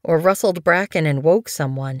or rustled bracken and woke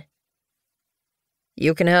someone.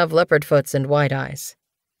 "You can have Leopardfoots and White Eyes."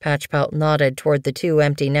 Patchpelt nodded toward the 2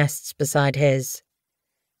 empty nests beside his.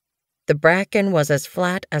 The bracken was as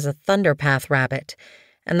flat as a Thunderpath rabbit,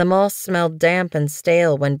 and the moss smelled damp and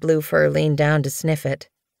stale when Bluefur leaned down to sniff it.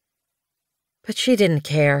 But she didn't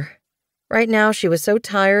care. Right now she was so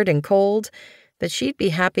tired and cold that she'd be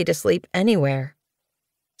happy to sleep anywhere.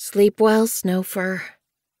 "Sleep well, Snowfur."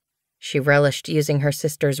 She relished using her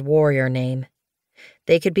sister's warrior name.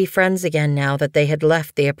 They could be friends again now that they had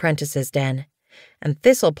left the apprentice's den, and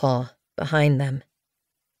Thistlepaw behind them.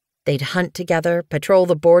 They'd hunt together, patrol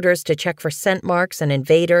the borders to check for scent marks and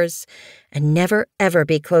invaders, and never ever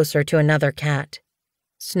be closer to another cat.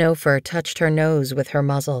 Snowfur touched her nose with her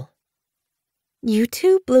muzzle. "You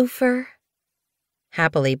too, Bluefur."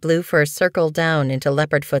 Happily, Bluefur circled down into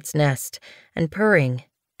Leopardfoot's nest and, purring,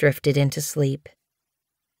 drifted into sleep.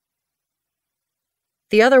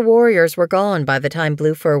 The other warriors were gone by the time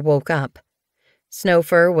Bluefur woke up.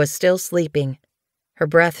 Snowfur was still sleeping, her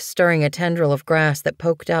breath stirring a tendril of grass that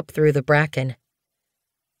poked up through the bracken.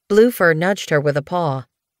 Bluefur nudged her with a paw.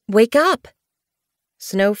 "Wake up!"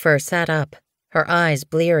 Snowfur sat up, her eyes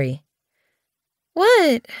bleary.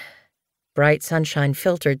 "What?" Bright sunshine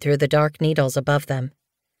filtered through the dark needles above them.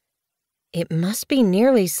 "It must be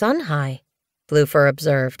nearly sun-high," Bluefur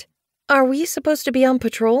observed. "Are we supposed to be on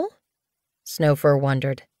patrol?" Snowfur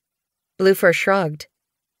wondered. Bluefur shrugged.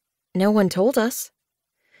 "No one told us."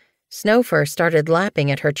 Snowfur started lapping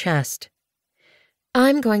at her chest.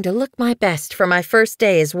 "I'm going to look my best for my first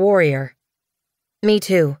day as warrior." "Me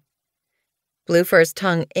too." Bluefur's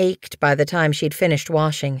tongue ached by the time she'd finished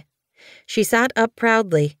washing. She sat up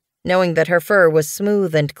proudly, knowing that her fur was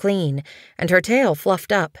smooth and clean, and her tail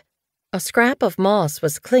fluffed up. A scrap of moss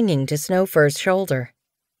was clinging to Snowfur's shoulder.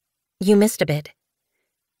 "You missed a bit."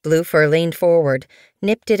 Bluefur leaned forward,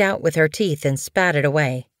 nipped it out with her teeth, and spat it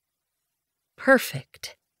away.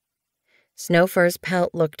 "Perfect." Snowfur's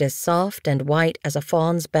pelt looked as soft and white as a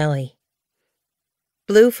fawn's belly.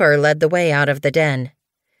 Bluefur led the way out of the den.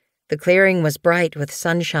 The clearing was bright with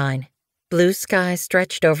sunshine. Blue sky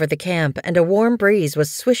stretched over the camp, and a warm breeze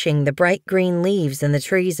was swishing the bright green leaves in the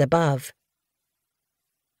trees above.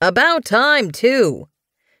 "About time, too!"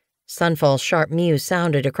 Sunfall's sharp mew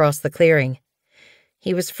sounded across the clearing.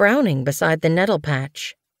 He was frowning beside the nettle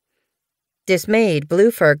patch. Dismayed,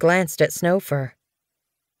 Bluefur glanced at Snowfur.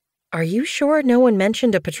 "Are you sure no one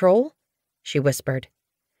mentioned a patrol?" she whispered.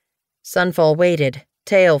 Sunfall waited,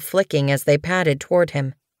 tail flicking as they padded toward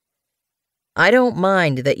him. "I don't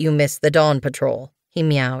mind that you missed the dawn patrol," he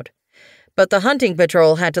meowed. "But the hunting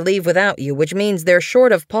patrol had to leave without you, which means they're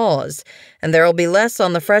short of paws, and there'll be less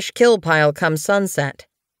on the fresh kill pile come sunset."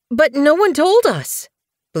 "But no one told us,"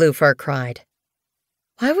 Bluefur cried.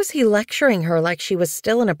 Why was he lecturing her like she was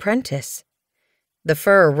still an apprentice? The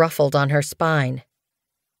fur ruffled on her spine.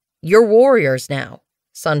 "You're warriors now,"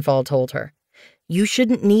 Sunfall told her. "You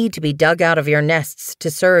shouldn't need to be dug out of your nests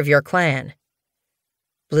to serve your clan."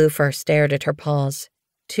 Bluefur stared at her paws,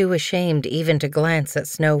 too ashamed even to glance at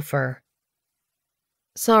Snowfur.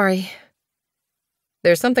 "Sorry."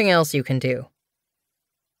 "There's something else you can do."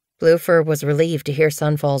 Bluefur was relieved to hear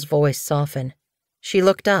Sunfall's voice soften. She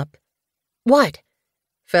looked up. "What?"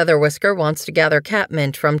 "Featherwhisker wants to gather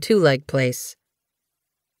catmint from Two-Leg Place."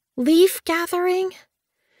 "Leaf gathering?"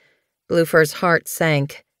 Bluefur's heart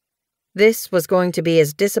sank. This was going to be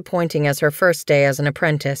as disappointing as her first day as an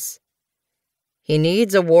apprentice. "He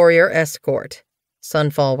needs a warrior escort,"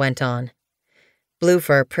 Sunfall went on.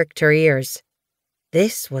 Bluefur pricked her ears.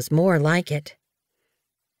 This was more like it.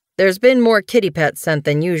 "There's been more kitty pets sent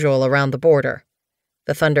than usual around the border,"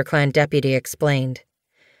 the ThunderClan deputy explained.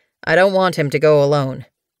 "I don't want him to go alone."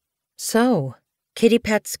 So, kitty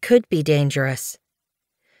pets could be dangerous.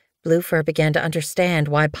 Bluefur began to understand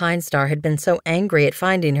why Pine Star had been so angry at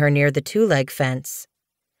finding her near the two-leg fence.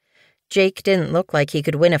 Jake didn't look like he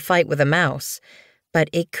could win a fight with a mouse, but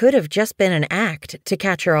it could have just been an act to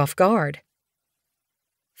catch her off guard.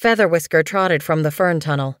 Featherwhisker trotted from the fern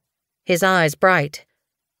tunnel, his eyes bright.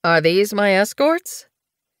 "Are these my escorts?"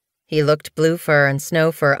 He looked Bluefur and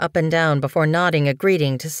Snowfur up and down before nodding a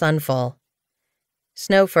greeting to Sunfall.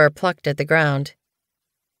 Snowfur plucked at the ground.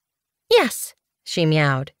 "Yes," she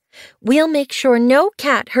meowed. "We'll make sure no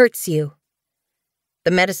cat hurts you."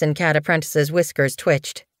 The medicine cat apprentice's whiskers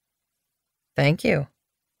twitched. "Thank you."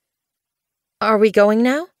 "Are we going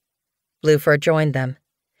now?" Bluefur joined them.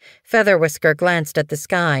 Featherwhisker glanced at the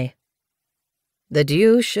sky. "The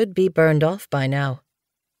dew should be burned off by now."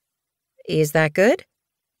 "Is that good?"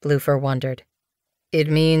 Bluefur wondered. "It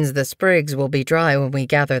means the sprigs will be dry when we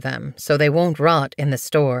gather them, so they won't rot in the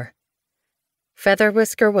store."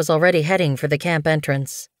 Featherwhisker was already heading for the camp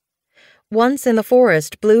entrance. Once in the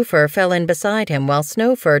forest, Bluefur fell in beside him while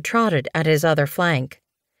Snowfur trotted at his other flank.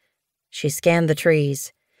 She scanned the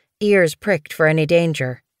trees, ears pricked for any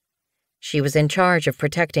danger. She was in charge of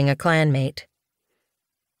protecting a clanmate.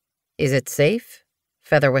 "Is it safe?"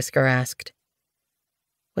 Featherwhisker asked.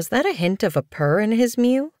 Was that a hint of a purr in his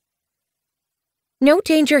mew? "No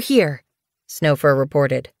danger here," Snowfur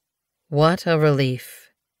reported. "What a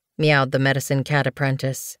relief," meowed the medicine cat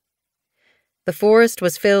apprentice. The forest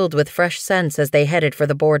was filled with fresh scents as they headed for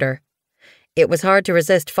the border. It was hard to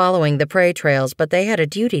resist following the prey trails, but they had a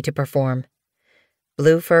duty to perform.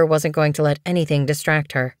 Bluefur wasn't going to let anything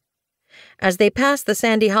distract her. As they passed the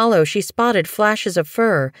sandy hollow, she spotted flashes of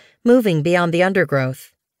fur moving beyond the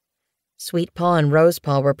undergrowth. Sweetpaw and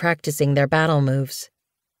Rosepaw were practicing their battle moves.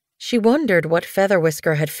 She wondered what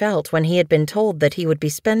Featherwhisker had felt when he had been told that he would be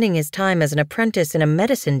spending his time as an apprentice in a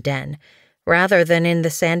medicine den rather than in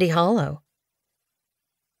the sandy hollow.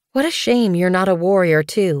 "What a shame you're not a warrior,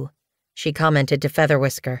 too," she commented to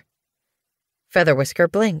Featherwhisker.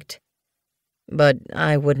 Featherwhisker blinked. "But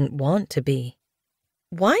I wouldn't want to be."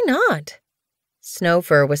 "Why not?"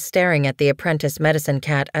 Snowfur was staring at the apprentice medicine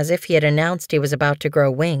cat as if he had announced he was about to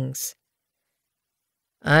grow wings.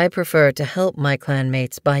 "I prefer to help my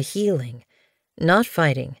clanmates by healing, not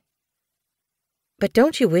fighting." "But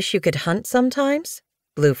don't you wish you could hunt sometimes?"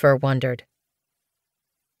 Bluefur wondered.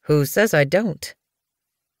 "Who says I don't?"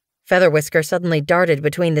 Featherwhisker suddenly darted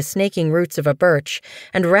between the snaking roots of a birch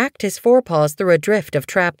and racked his forepaws through a drift of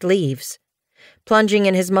trapped leaves. Plunging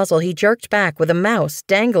in his muzzle, he jerked back with a mouse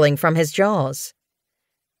dangling from his jaws.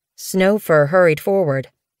 Snowfur hurried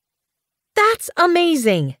forward. "That's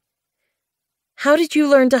amazing!" "How did you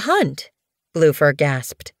learn to hunt?" Bluefur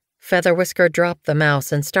gasped. Featherwhisker dropped the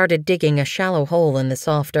mouse and started digging a shallow hole in the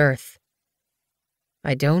soft earth.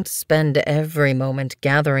 "I don't spend every moment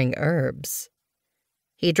gathering herbs."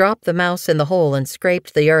 He dropped the mouse in the hole and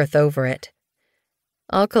scraped the earth over it.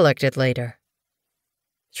 "I'll collect it later."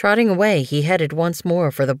 Trotting away, he headed once more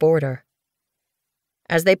for the border.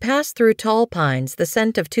 As they passed through tall pines, the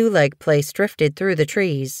scent of Two-Leg Place drifted through the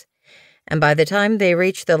trees, and by the time they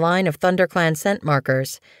reached the line of ThunderClan scent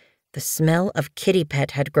markers, the smell of kitty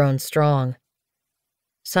pet had grown strong.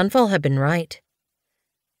 Sunfall had been right.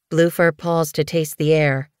 Bluefur paused to taste the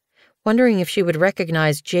air, wondering if she would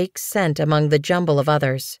recognize Jake's scent among the jumble of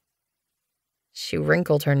others. She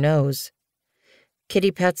wrinkled her nose.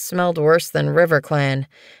 Kitty pets smelled worse than RiverClan,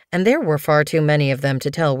 and there were far too many of them to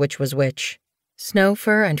tell which was which.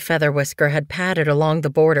 Snowfur and Featherwhisker had padded along the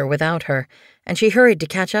border without her, and she hurried to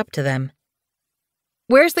catch up to them.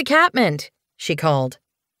 "Where's the catmint?" she called.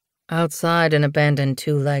 "Outside an abandoned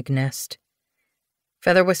two-leg nest."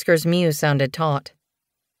 Featherwhisker's mew sounded taut.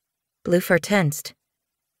 Bluefur tensed.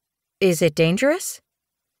 "Is it dangerous?"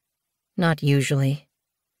 "Not usually."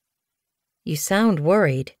 "You sound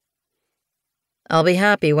worried." "I'll be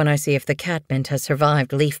happy when I see if the catmint has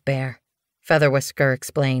survived Leaf Bear," Featherwhisker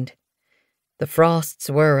explained. "The frosts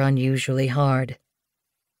were unusually hard."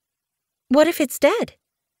 "What if it's dead?"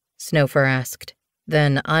 Snowfur asked.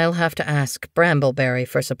 "Then I'll have to ask Brambleberry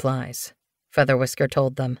for supplies," Featherwhisker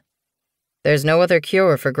told them. "There's no other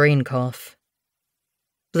cure for green cough."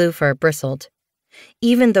 Bluefur bristled.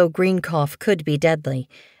 Even though green cough could be deadly,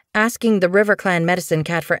 asking the RiverClan medicine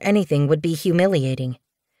cat for anything would be humiliating.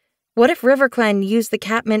 What if RiverClan used the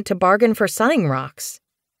catmint to bargain for sunning rocks?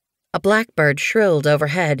 A blackbird shrilled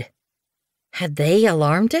overhead. Had they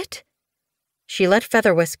alarmed it? She let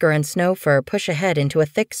Featherwhisker and Snowfur push ahead into a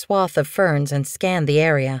thick swath of ferns and scan the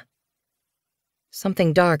area.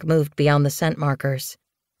 Something dark moved beyond the scent markers.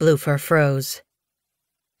 Bluefur froze.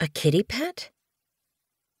 A kitty pet?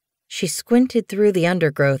 She squinted through the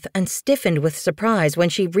undergrowth and stiffened with surprise when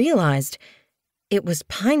she realized it was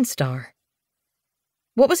Pinestar.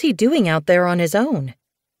 What was he doing out there on his own?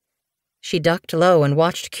 She ducked low and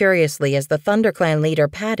watched curiously as the ThunderClan leader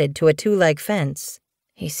padded to a two-leg fence.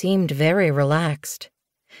 He seemed very relaxed.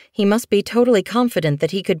 He must be totally confident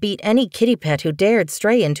that he could beat any kitty pet who dared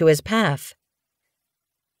stray into his path.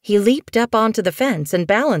 He leaped up onto the fence and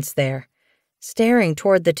balanced there, staring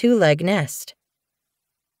toward the two-leg nest.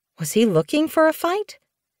 Was he looking for a fight?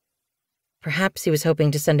 Perhaps he was hoping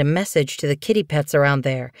to send a message to the kitty pets around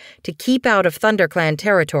there to keep out of ThunderClan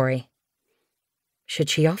territory. Should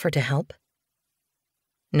she offer to help?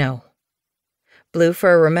 No.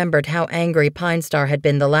 Bluefur remembered how angry Pinestar had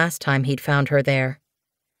been the last time he'd found her there.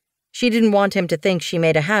 She didn't want him to think she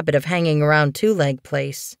made a habit of hanging around Two-Leg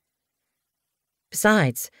Place.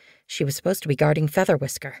 Besides, she was supposed to be guarding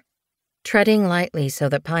Featherwhisker. Treading lightly so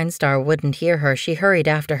that Pinestar wouldn't hear her, she hurried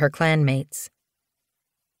after her clanmates.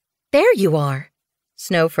 "There you are,"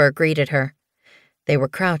 Snowfur greeted her. They were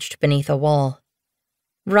crouched beneath a wall.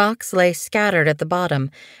 Rocks lay scattered at the bottom,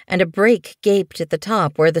 and a break gaped at the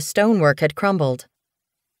top where the stonework had crumbled.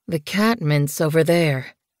 "The catmint's over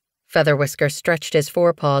there." Featherwhisker stretched his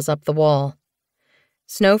forepaws up the wall.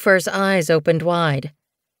 Snowfur's eyes opened wide.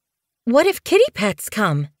 "What if kitty pets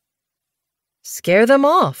come?" "Scare them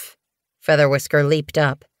off." Featherwhisker leaped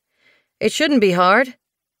up. "It shouldn't be hard,"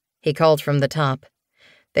 he called from the top.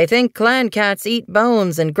 "They think clan cats eat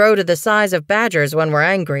bones and grow to the size of badgers when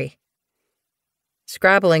we're angry."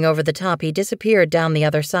 Scrabbling over the top, he disappeared down the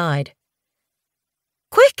other side.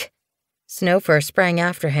 "Quick!" Snowfur sprang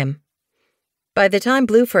after him. By the time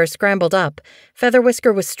Bluefur scrambled up,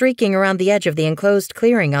 Featherwhisker was streaking around the edge of the enclosed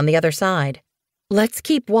clearing on the other side. "Let's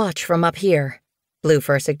keep watch from up here,"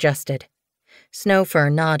 Bluefur suggested. Snowfur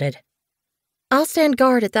nodded. "I'll stand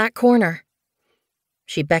guard at that corner."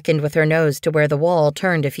 She beckoned with her nose to where the wall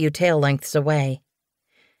turned a few tail lengths away.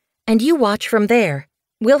 "And you watch from there.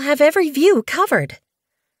 We'll have every view covered."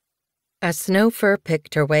 As Snowfur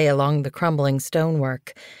picked her way along the crumbling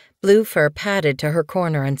stonework, Bluefur padded to her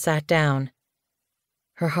corner and sat down.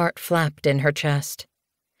 Her heart flapped in her chest.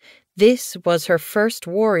 This was her first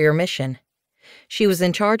warrior mission. She was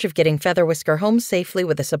in charge of getting Featherwhisker home safely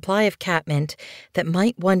with a supply of catmint that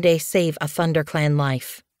might one day save a ThunderClan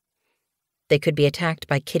life. They could be attacked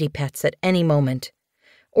by kitty pets at any moment,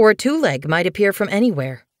 or a two-leg might appear from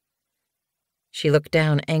anywhere. She looked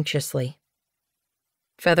down anxiously.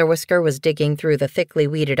 Featherwhisker was digging through the thickly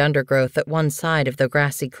weeded undergrowth at one side of the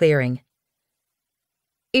grassy clearing.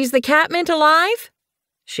 "Is the catmint alive?"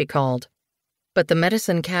 she called. But the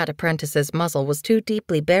medicine cat apprentice's muzzle was too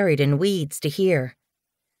deeply buried in weeds to hear.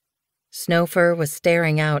 Snowfur was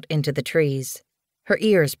staring out into the trees, her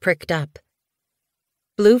ears pricked up.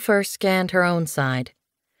 Bluefur scanned her own side.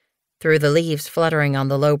 Through the leaves fluttering on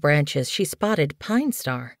the low branches, she spotted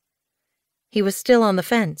Pinestar. He was still on the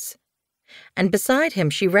fence, and beside him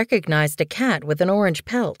she recognized a cat with an orange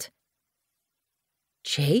pelt.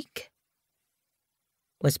 Jake?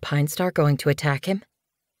 Was Pinestar going to attack him?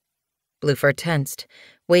 Bluefur tensed,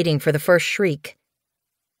 waiting for the first shriek.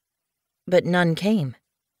 But none came.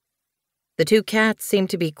 The two cats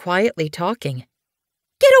seemed to be quietly talking.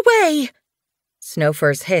 "Get away!"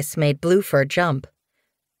 Snowfur's hiss made Bluefur jump.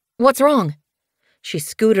 "What's wrong?" She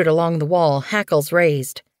scooted along the wall, hackles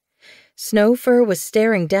raised. Snowfur was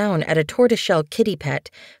staring down at a tortoiseshell kitty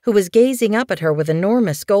pet who was gazing up at her with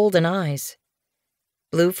enormous golden eyes.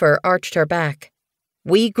 Bluefur arched her back.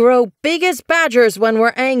 "We grow big as badgers when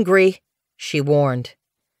we're angry," she warned.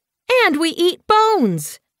 "And we eat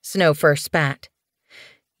bones," Snowfur spat.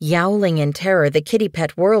 Yowling in terror, the kitty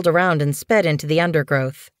pet whirled around and sped into the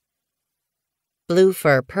undergrowth.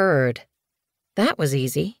 Bluefur purred. That was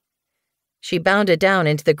easy. She bounded down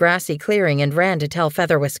into the grassy clearing and ran to tell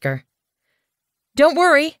Featherwhisker. "Don't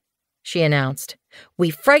worry," she announced. "We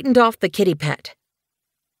frightened off the kitty pet."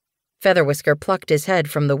 Featherwhisker plucked his head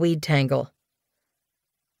from the weed tangle.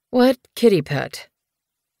 "What kitty pet?"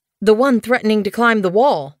 "The one threatening to climb the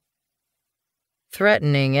wall."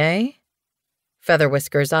 "Threatening, eh?"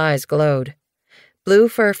 Featherwhisker's eyes glowed.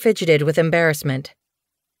 Bluefur fidgeted with embarrassment.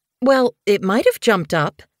 "Well, it might have jumped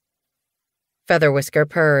up." Featherwhisker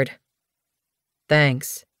purred.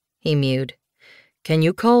 "Thanks," he mewed. "Can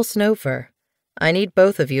you call Snowfur? I need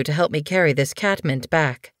both of you to help me carry this catmint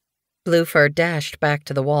back." Bluefur dashed back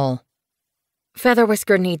to the wall.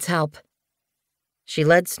 "Featherwhisker needs help." She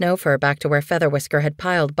led Snowfur back to where Featherwhisker had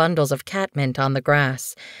piled bundles of catmint on the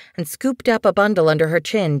grass and scooped up a bundle under her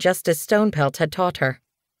chin just as Stonepelt had taught her.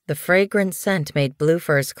 The fragrant scent made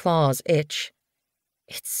Bluefur's claws itch.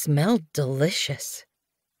 It smelled delicious.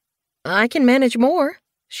 "I can manage more,"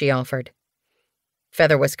 she offered.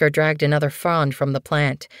 Featherwhisker dragged another frond from the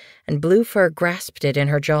plant, and Bluefur grasped it in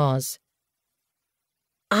her jaws.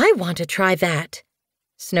 "I want to try that."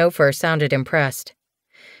 Snowfur sounded impressed.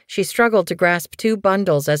 She struggled to grasp 2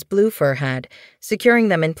 bundles as Bluefur had, securing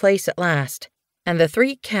them in place at last, and the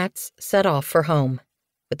 3 cats set off for home,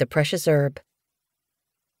 with the precious herb.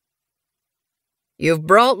 "You've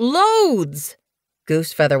brought loads!"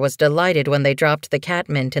 Goosefeather was delighted when they dropped the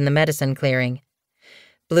catmint in the medicine clearing.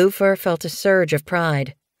 Bluefur felt a surge of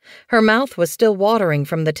pride. Her mouth was still watering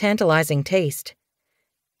from the tantalizing taste.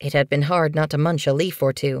 It had been hard not to munch a leaf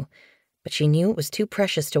or 2, but she knew it was too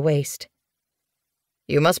precious to waste.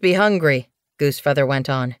 "You must be hungry," Goosefeather went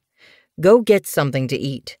on. "Go get something to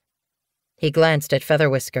eat." He glanced at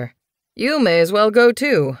Featherwhisker. "You may as well go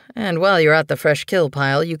too, and while you're at the fresh kill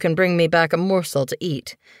pile, you can bring me back a morsel to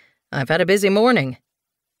eat. I've had a busy morning."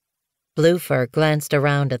 Bluefur glanced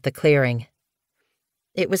around at the clearing.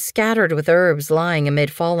 It was scattered with herbs lying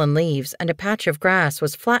amid fallen leaves, and a patch of grass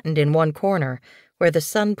was flattened in one corner, where the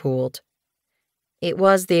sun pooled. It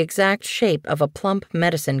was the exact shape of a plump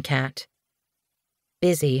medicine cat.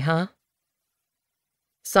 Busy, huh?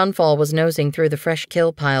 Sunfall was nosing through the fresh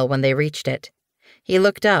kill pile when they reached it. He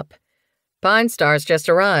looked up. "Pine Star's just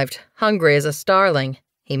arrived, hungry as a starling,"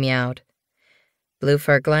 he meowed.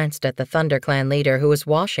 Bluefur glanced at the ThunderClan leader who was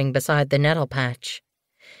washing beside the nettle patch.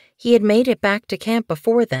 He had made it back to camp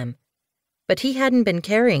before them, but he hadn't been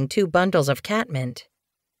carrying 2 bundles of catmint.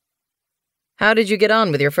 "How did you get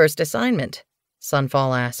on with your first assignment?"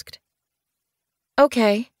 Sunfall asked.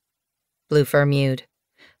 "Okay," Bluefur mewed,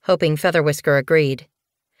 hoping Featherwhisker agreed.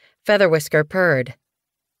 Featherwhisker purred.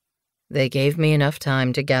 "They gave me enough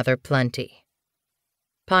time to gather plenty."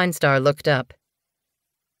 Pine Star looked up.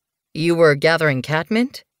 "You were gathering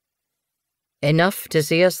catmint?" "Enough to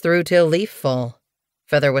see us through till leaf fall,"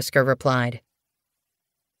 Featherwhisker replied.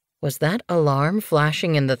 Was that alarm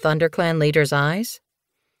flashing in the ThunderClan leader's eyes?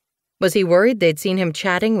 Was he worried they'd seen him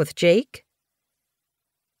chatting with Jake?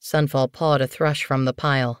 Sunfall pawed a thrush from the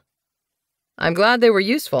pile. "I'm glad they were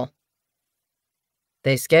useful."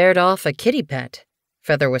 "They scared off a kitty pet,"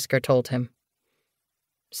 Featherwhisker told him.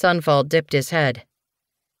 Sunfall dipped his head.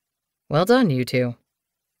 "Well done, you 2.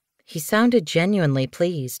 He sounded genuinely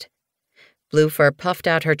pleased. Bluefur puffed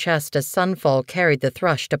out her chest as Sunfall carried the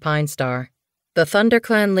thrush to Pine Star. The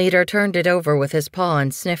ThunderClan leader turned it over with his paw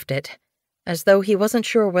and sniffed it, as though he wasn't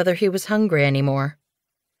sure whether he was hungry anymore.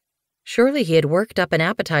 Surely he had worked up an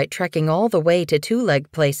appetite trekking all the way to Two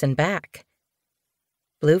Leg Place and back.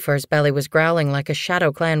 Bluefur's belly was growling like a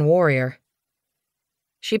ShadowClan warrior.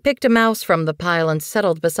 She picked a mouse from the pile and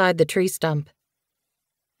settled beside the tree stump.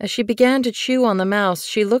 As she began to chew on the mouse,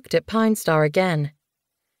 she looked at Pine Star again.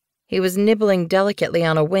 He was nibbling delicately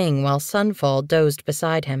on a wing while Sunfall dozed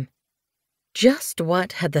beside him. Just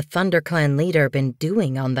what had the ThunderClan leader been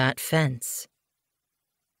doing on that fence?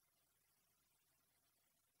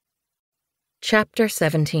 Chapter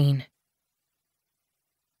 17.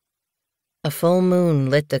 A full moon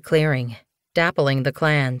lit the clearing, dappling the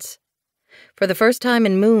clans. For the first time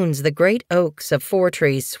in moons, the great oaks of 4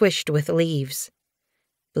 trees swished with leaves.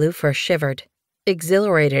 Bluefur shivered,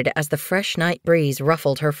 exhilarated as the fresh night breeze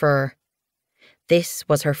ruffled her fur. This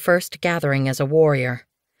was her first gathering as a warrior,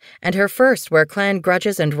 and her first where clan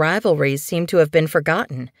grudges and rivalries seemed to have been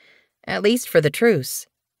forgotten, at least for the truce.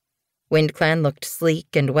 WindClan looked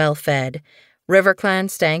sleek and well-fed. RiverClan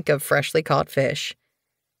stank of freshly caught fish.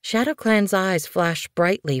 ShadowClan's eyes flashed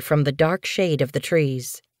brightly from the dark shade of the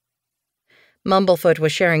trees. Mumblefoot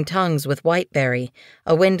was sharing tongues with Whiteberry,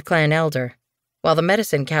 a WindClan elder, while the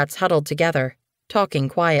medicine cats huddled together, talking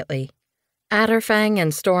quietly. Adderfang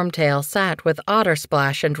and Stormtail sat with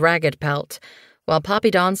Ottersplash and Raggedpelt, while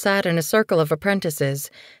Poppydon sat in a circle of apprentices,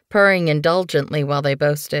 purring indulgently while they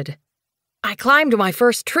boasted. "I climbed my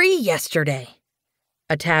first tree yesterday,"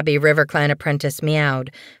 a tabby RiverClan apprentice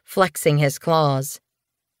meowed, flexing his claws.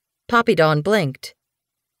 Poppydon blinked.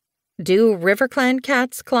 "Do RiverClan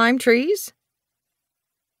cats climb trees?"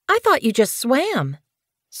 "I thought you just swam,"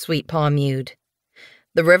 Sweetpaw mewed.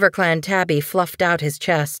 The RiverClan tabby fluffed out his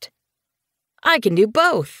chest. "I can do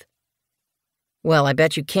both." "Well, I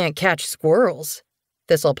bet you can't catch squirrels,"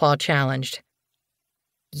 Thistlepaw challenged.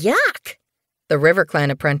 "Yuck!" The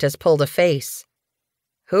RiverClan apprentice pulled a face.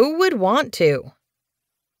 "Who would want to?"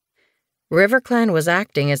 RiverClan was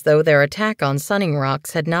acting as though their attack on Sunning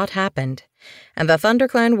Rocks had not happened, and the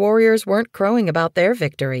ThunderClan warriors weren't crowing about their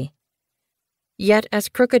victory. Yet as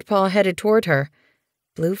Crooked Paw headed toward her,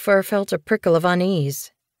 Bluefur felt a prickle of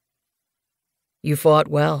unease. "You fought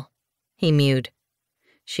well," he mewed.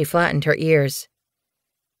 She flattened her ears.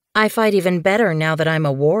 "I fight even better now that I'm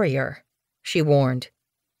a warrior," she warned.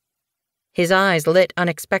 His eyes lit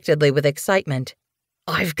unexpectedly with excitement.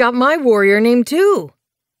 "I've got my warrior name too!"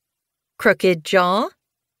 "Crooked Jaw?"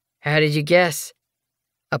 "How did you guess?"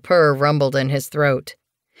 A purr rumbled in his throat.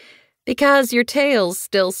 "Because your tail's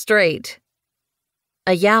still straight."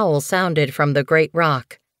 A yowl sounded from the great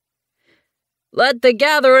rock. "Let the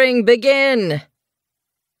gathering begin!"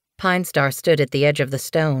 Pinestar stood at the edge of the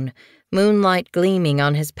stone, moonlight gleaming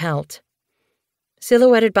on his pelt.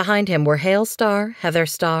 Silhouetted behind him were Hailstar,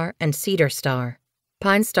 Heatherstar, and Cedarstar.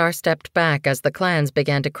 Pinestar stepped back as the clans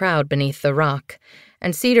began to crowd beneath the rock,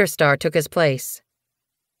 and Cedarstar took his place.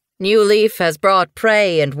 "New Leaf has brought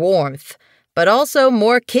prey and warmth, but also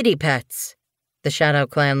more kitty pets," the Shadow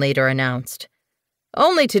Clan leader announced.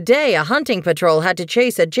 "Only today a hunting patrol had to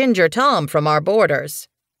chase a Ginger Tom from our borders."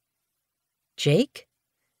 "Jake?"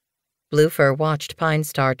 Bluefur watched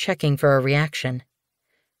Pinestar, checking for a reaction.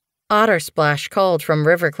 Ottersplash called from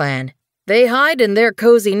RiverClan. "They hide in their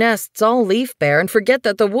cozy nests all leaf bare and forget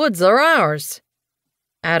that the woods are ours."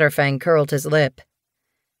 Adderfang curled his lip.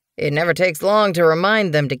 "It never takes long to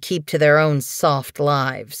remind them to keep to their own soft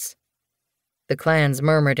lives." The clans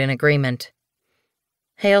murmured in agreement.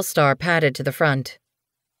 Hailstar padded to the front.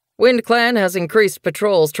 "WindClan has increased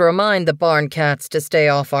patrols to remind the barn cats to stay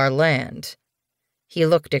off our land." He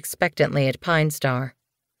looked expectantly at Pinestar.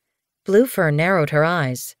 Bluefur narrowed her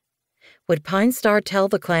eyes. Would Pinestar tell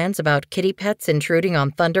the clans about kitty pets intruding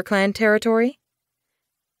on ThunderClan territory?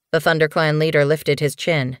 The ThunderClan leader lifted his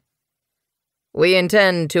chin. "We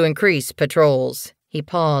intend to increase patrols," he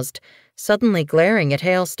paused, suddenly glaring at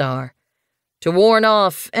Hailstar, "to warn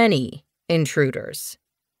off any intruders."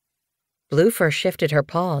 Bluefur shifted her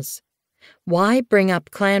pause. Why bring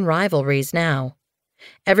up clan rivalries now?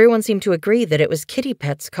 Everyone seemed to agree that it was kitty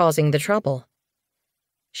pets causing the trouble.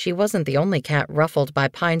 She wasn't the only cat ruffled by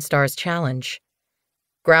Pinestar's challenge.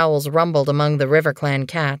 Growls rumbled among the RiverClan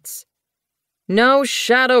cats. "No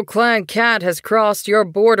Shadow Clan cat has crossed your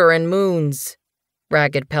border in moons,"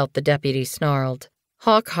 Raggedpelt the deputy snarled.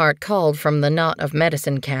 Hawkheart called from the knot of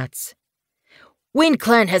medicine cats.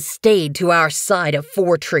 "WindClan has stayed to our side of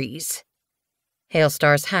 4 trees."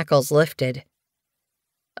 Hailstar's hackles lifted.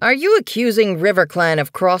 "Are you accusing RiverClan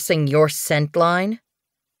of crossing your scent line?"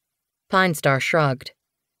 Pinestar shrugged.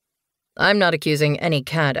 "I'm not accusing any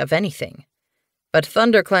cat of anything, but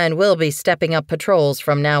ThunderClan will be stepping up patrols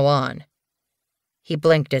from now on." He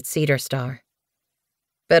blinked at Cedarstar.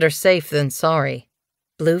 "Better safe than sorry."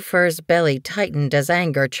 Bluefur's belly tightened as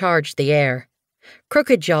anger charged the air.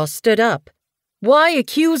 Crooked Jaw stood up. "Why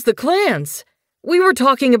accuse the clans? We were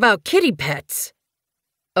talking about kitty pets."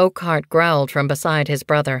 Oakheart growled from beside his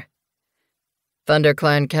brother.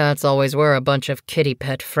 "ThunderClan cats always were a bunch of kitty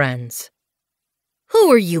pet friends." "Who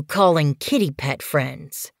are you calling kitty pet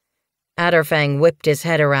friends?" Adderfang whipped his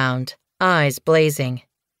head around, eyes blazing.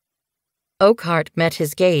 Oakheart met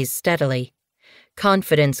his gaze steadily.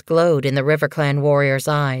 Confidence glowed in the RiverClan warrior's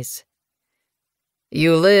eyes.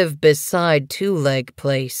 "You live beside Two-Leg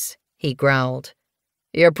Place," he growled.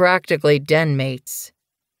 "You're practically den mates."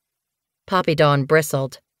 Poppydon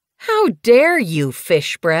bristled. "How dare you,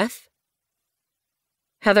 Fish Breath?"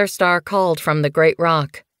 Heatherstar called from the great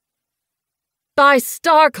rock. "Thy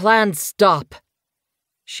StarClan stop!"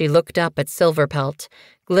 She looked up at Silverpelt,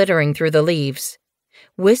 glittering through the leaves.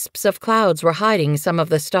 Wisps of clouds were hiding some of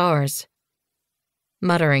the stars.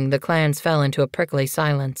 Muttering, the clans fell into a prickly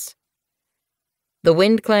silence. The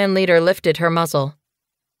Wind Clan leader lifted her muzzle.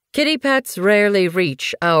 "Kitty pets rarely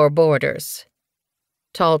reach our borders,"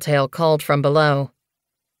 Talltail called from below.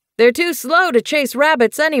 "They're too slow to chase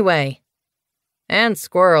rabbits anyway." "And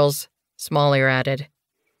squirrels," Smallear added.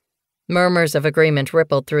 Murmurs of agreement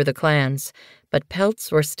rippled through the clans, but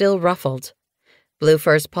pelts were still ruffled.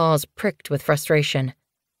 Bluefur's paws pricked with frustration.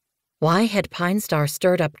 Why had Pinestar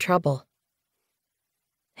stirred up trouble?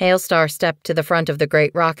 Hailstar stepped to the front of the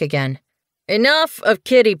great rock again. "Enough of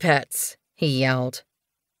kitty pets," he yelled.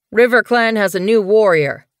 "River Clan has a new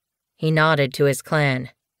warrior." He nodded to his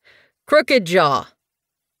clan. "Crooked Jaw."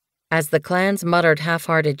 As the clans muttered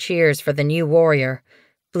half-hearted cheers for the new warrior,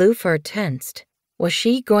 Bluefur tensed. Was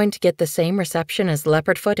she going to get the same reception as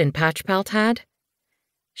Leopardfoot and Patchpelt had?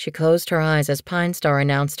 She closed her eyes as Pinestar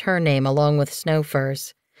announced her name along with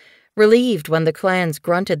Snowfur's, relieved when the clans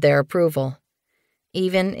grunted their approval,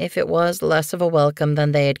 even if it was less of a welcome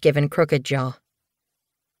than they had given Crooked Jaw.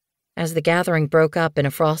 As the gathering broke up in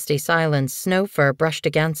a frosty silence, Snowfur brushed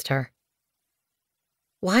against her.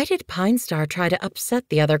 "Why did Pinestar try to upset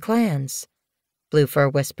the other clans?" Bluefur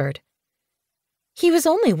whispered. "He was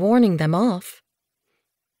only warning them off."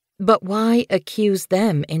 "But why accuse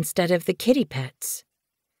them instead of the kitty pets?"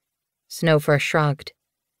 Snowfur shrugged.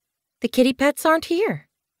 "The kitty pets aren't here."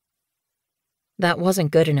 That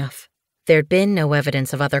wasn't good enough. There'd been no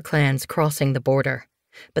evidence of other clans crossing the border,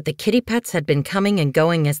 but the kitty pets had been coming and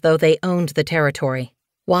going as though they owned the territory.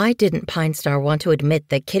 Why didn't Pinestar want to admit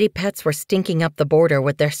that kitty pets were stinking up the border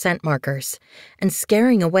with their scent markers and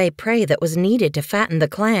scaring away prey that was needed to fatten the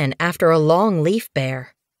clan after a long leaf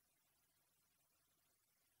bear?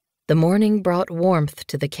 The morning brought warmth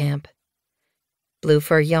to the camp.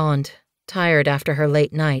 Bluefur yawned, tired after her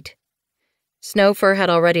late night. Snowfur had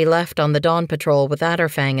already left on the dawn patrol with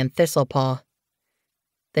Adderfang and Thistlepaw.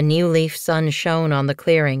 The new leaf sun shone on the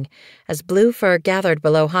clearing as Bluefur gathered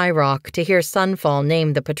below High Rock to hear Sunfall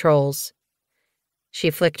name the patrols. She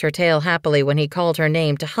flicked her tail happily when he called her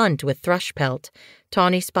name to hunt with Thrushpelt,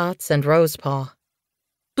 Tawny Spots, and Rosepaw.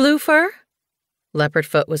 "Bluefur?"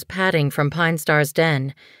 Leopardfoot was padding from Pinestar's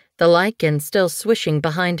den, the lichen still swishing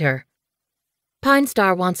behind her.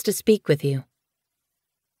 "Pinestar wants to speak with you."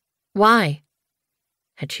 "Why?"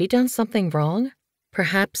 Had she done something wrong?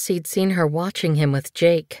 Perhaps he'd seen her watching him with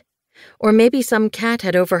Jake. Or maybe some cat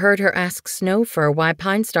had overheard her ask Snowfur why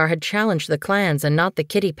Pinestar had challenged the clans and not the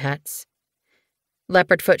kitty pets.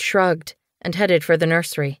 Leopardfoot shrugged and headed for the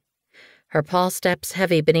nursery, her paw steps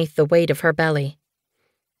heavy beneath the weight of her belly.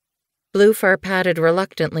 Bluefur padded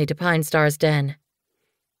reluctantly to Pinestar's den.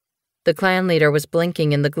 The clan leader was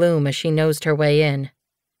blinking in the gloom as she nosed her way in.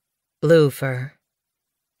 "Bluefur."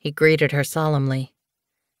 He greeted her solemnly.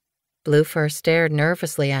 Bluefur stared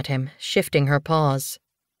nervously at him, shifting her paws.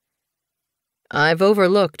 "I've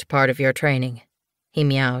overlooked part of your training," he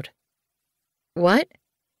meowed. "What?"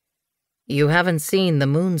 "You haven't seen the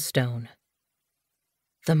Moonstone."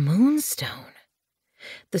 The Moonstone.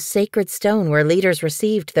 The sacred stone where leaders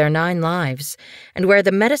received their 9 lives, and where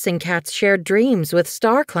the medicine cats shared dreams with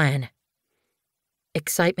StarClan.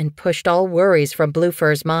 Excitement pushed all worries from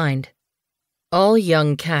Bluefur's mind. "All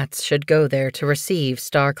young cats should go there to receive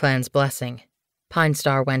StarClan's blessing,"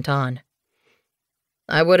 Pinestar went on.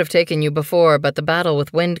 "I would have taken you before, but the battle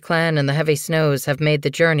with Wind Clan and the heavy snows have made the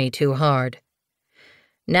journey too hard.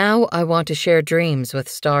 Now I want to share dreams with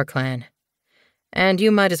StarClan, and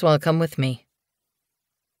you might as well come with me."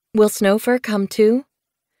 "Will Snowfur come too?"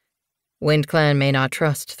 "Wind Clan may not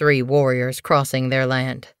trust 3 warriors crossing their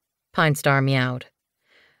land," Pinestar meowed.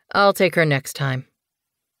 "I'll take her next time."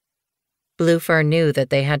 Bluefur knew that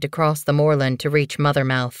they had to cross the moorland to reach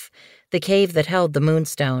Mothermouth, the cave that held the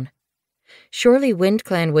Moonstone. Surely Wind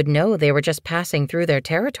Clan would know they were just passing through their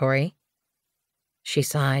territory. She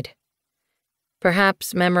sighed.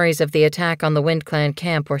 Perhaps memories of the attack on the Wind Clan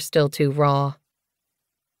camp were still too raw.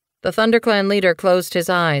 The ThunderClan leader closed his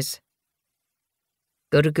eyes.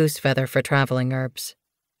 "Go to Goosefeather for traveling herbs,"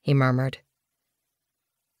 he murmured.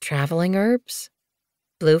 Traveling herbs?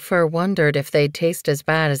 Bluefur wondered if they'd taste as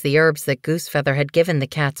bad as the herbs that Goosefeather had given the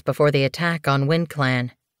cats before the attack on Wind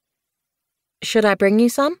Clan. "Should I bring you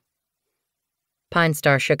some?"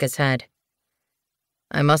 Pinestar shook his head.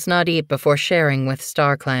 "I must not eat before sharing with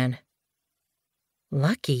StarClan."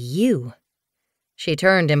 "Lucky you." She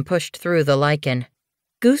turned and pushed through the lichen.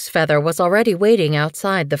 Goosefeather was already waiting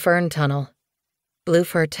outside the fern tunnel.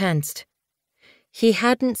 Bluefur tensed. He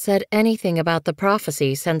hadn't said anything about the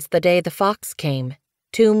prophecy since the day the fox came,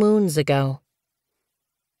 2 moons ago.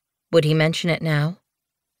 Would he mention it now?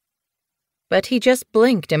 But he just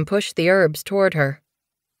blinked and pushed the herbs toward her.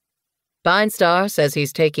 Pinestar says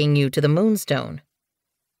he's taking you to the Moonstone.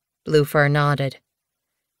 Bluefur nodded.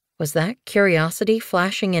 Was that curiosity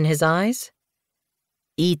flashing in his eyes?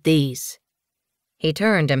 Eat these. He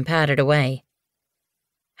turned and patted away.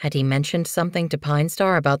 Had he mentioned something to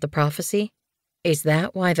Pinestar about the prophecy? Is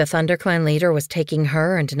that why the ThunderClan leader was taking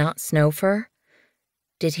her and not Snowfur?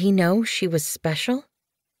 Did he know she was special?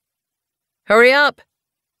 Hurry up,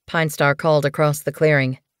 Pinestar called across the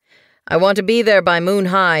clearing. I want to be there by moon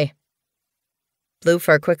high.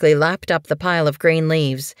 Bluefur quickly lapped up the pile of green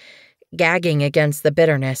leaves, gagging against the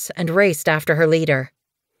bitterness, and raced after her leader.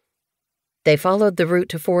 They followed the route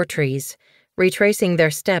to Four Trees, retracing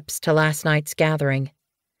their steps to last night's gathering.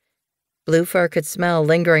 Bluefur could smell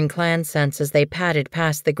lingering clan scents as they padded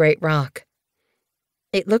past the great rock.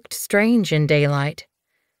 It looked strange in daylight,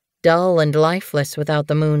 dull and lifeless without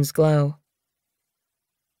the moon's glow.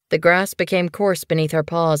 The grass became coarse beneath her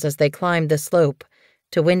paws as they climbed the slope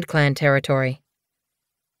to WindClan territory.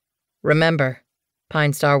 Remember,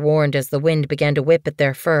 Pinestar warned as the wind began to whip at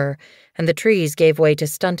their fur and the trees gave way to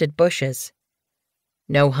stunted bushes.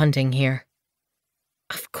 No hunting here.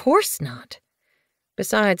 Of course not.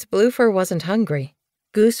 Besides, Bluefur wasn't hungry.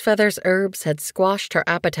 Goosefeather's herbs had squashed her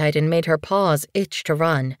appetite and made her paws itch to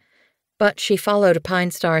run, but she followed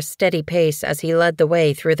Pinestar's steady pace as he led the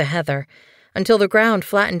way through the heather until the ground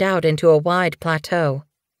flattened out into a wide plateau.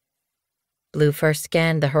 Bluefur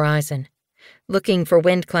scanned the horizon, looking for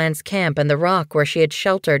WindClan's camp and the rock where she had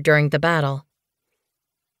sheltered during the battle.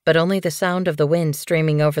 But only the sound of the wind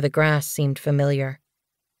streaming over the grass seemed familiar.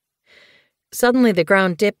 Suddenly the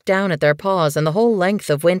ground dipped down at their paws and the whole length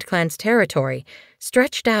of WindClan's territory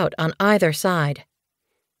stretched out on either side.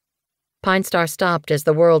 Pinestar stopped as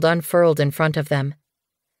the world unfurled in front of them.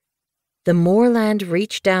 The moorland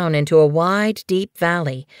reached down into a wide, deep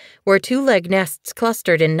valley where two-leg nests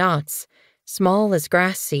clustered in knots, small as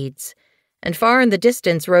grass seeds, and far in the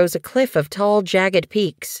distance rose a cliff of tall, jagged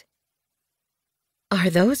peaks. "Are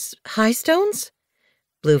those high stones?"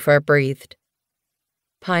 Bluefur breathed.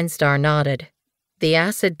 Pinestar nodded. The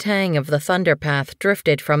acid tang of the thunderpath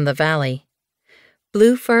drifted from the valley.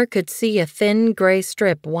 Bluefur could see a thin gray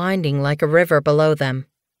strip winding like a river below them.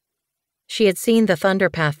 She had seen the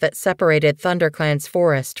thunderpath that separated ThunderClan's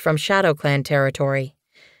forest from ShadowClan territory,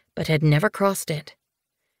 but had never crossed it.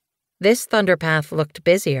 This thunderpath looked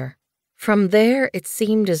busier. From there, it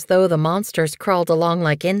seemed as though the monsters crawled along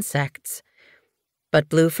like insects. But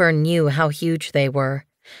Bluefur knew how huge they were,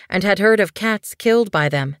 and had heard of cats killed by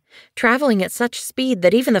them, traveling at such speed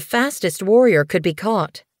that even the fastest warrior could be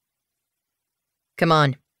caught. "Come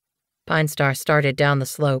on." Pinestar started down the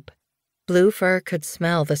slope. Bluefur could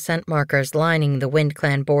smell the scent markers lining the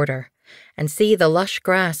WindClan border, and see the lush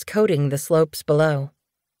grass coating the slopes below.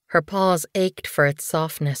 Her paws ached for its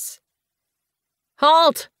softness.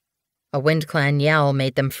 "Halt!" A WindClan yowl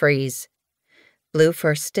made them freeze.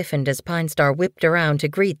 Bluefur stiffened as Pinestar whipped around to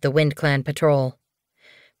greet the WindClan patrol.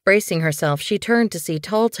 Bracing herself, she turned to see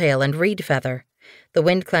Talltail and Reedfeather, the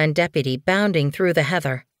WindClan deputy, bounding through the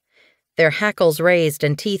heather. Their hackles raised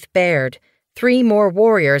and teeth bared, 3 more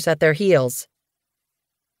warriors at their heels.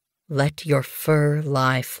 "Let your fur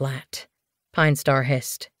lie flat," Pinestar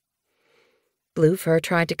hissed. Bluefur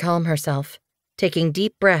tried to calm herself, taking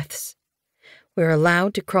deep breaths. "We're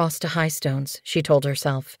allowed to cross to High Stones," she told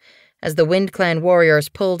herself, as the WindClan warriors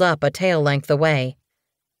pulled up a tail length away.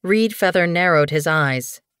 Reedfeather narrowed his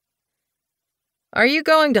eyes. "Are you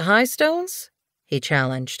going to High Stones?" he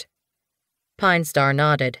challenged. Pinestar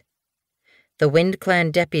nodded. The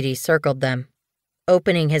WindClan deputy circled them,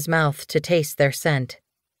 opening his mouth to taste their scent.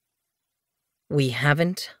 "We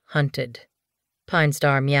haven't hunted,"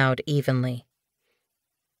 Pinestar meowed evenly.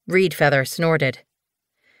 Reedfeather snorted.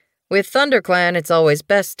 "With ThunderClan, it's always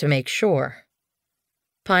best to make sure."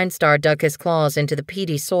 Pinestar dug his claws into the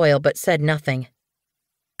peaty soil but said nothing.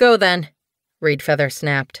 "Go then," Reedfeather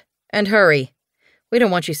snapped, "and hurry. We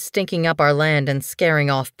don't want you stinking up our land and scaring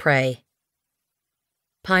off prey."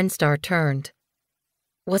 Pinestar turned.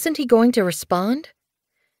 Wasn't he going to respond?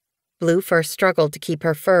 Bluefur struggled to keep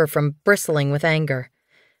her fur from bristling with anger,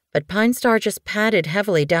 but Pinestar just padded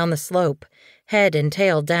heavily down the slope, head and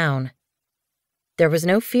tail down. There was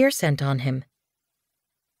no fear scent on him.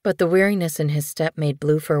 But the weariness in his step made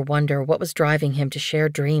Bluefur wonder what was driving him to share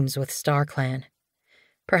dreams with StarClan.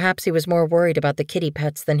 Perhaps he was more worried about the kitty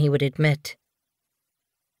pets than he would admit.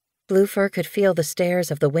 Bluefur could feel the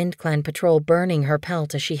stares of the WindClan patrol burning her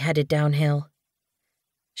pelt as she headed downhill.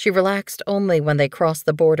 She relaxed only when they crossed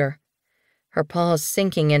the border, her paws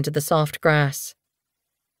sinking into the soft grass.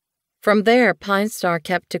 From there, Pinestar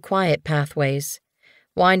kept to quiet pathways,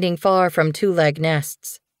 winding far from two-leg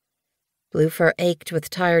nests. Bluefur ached with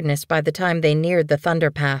tiredness by the time they neared the thunder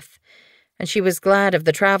path, and she was glad of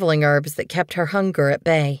the traveling herbs that kept her hunger at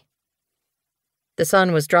bay. The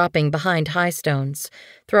sun was dropping behind high stones,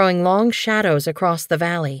 throwing long shadows across the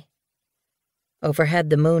valley. Overhead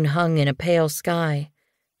the moon hung in a pale sky,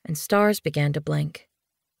 and stars began to blink.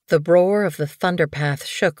 The roar of the thunder path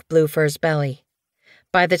shook Bluefur's belly.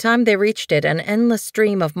 By the time they reached it, an endless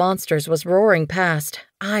stream of monsters was roaring past,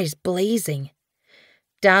 eyes blazing.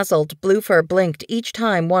 Dazzled, Bluefur blinked each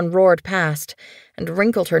time one roared past and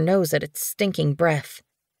wrinkled her nose at its stinking breath.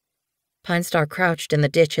 Pinestar crouched in the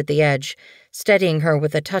ditch at the edge, steadying her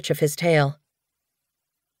with a touch of his tail.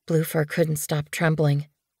 Bluefur couldn't stop trembling.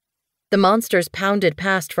 The monsters pounded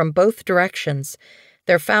past from both directions,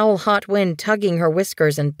 their foul hot wind tugging her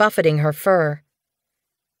whiskers and buffeting her fur.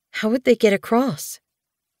 How would they get across?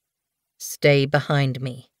 "Stay behind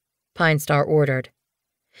me," Pinestar ordered.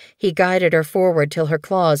 He guided her forward till her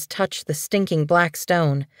claws touched the stinking black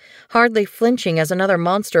stone, hardly flinching as another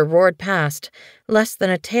monster roared past, less than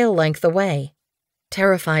a tail length away.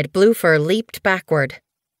 Terrified, Bluefur leaped backward.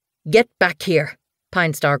 "Get back here,"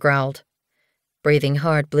 Pinestar growled. Breathing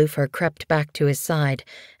hard, Bluefur crept back to his side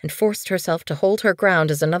and forced herself to hold her ground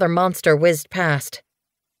as another monster whizzed past.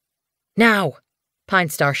 "Now!"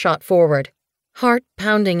 Pinestar shot forward. Heart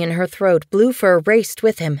pounding in her throat, Bluefur raced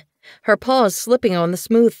with him, her paws slipping on the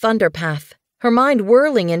smooth thunder path, her mind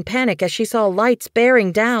whirling in panic as she saw lights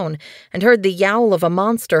bearing down and heard the yowl of a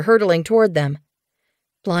monster hurtling toward them.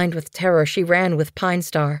 Blind with terror, she ran with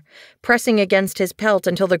Pinestar, pressing against his pelt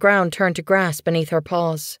until the ground turned to grass beneath her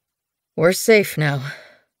paws. "We're safe now,"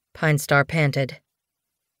 Pinestar panted.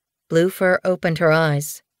 Bluefur opened her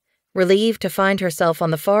eyes, relieved to find herself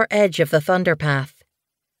on the far edge of the thunder path.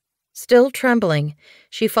 Still trembling,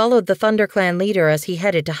 she followed the ThunderClan leader as he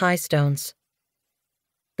headed to Highstones.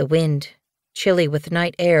 The wind, chilly with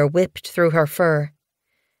night air, whipped through her fur.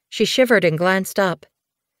 She shivered and glanced up.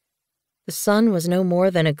 The sun was no more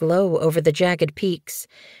than a glow over the jagged peaks,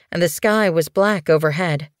 and the sky was black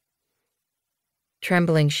overhead.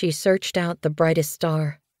 Trembling, she searched out the brightest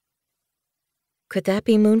star. Could that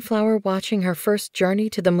be Moonflower watching her first journey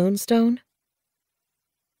to the Moonstone?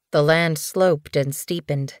 The land sloped and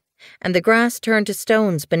steepened, and the grass turned to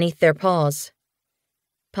stones beneath their paws.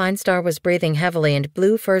 Pinestar was breathing heavily, and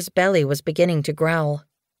Bluefur's belly was beginning to growl.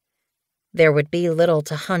 There would be little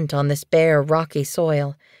to hunt on this bare, rocky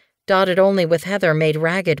soil, dotted only with heather made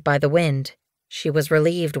ragged by the wind. She was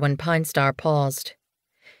relieved when Pinestar paused.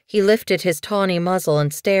 He lifted his tawny muzzle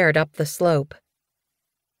and stared up the slope.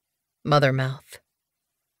 Mothermouth.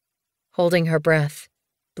 Holding her breath,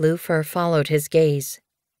 Bluefur followed his gaze.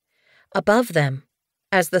 Above them,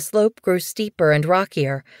 as the slope grew steeper and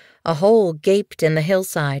rockier, a hole gaped in the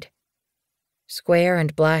hillside. Square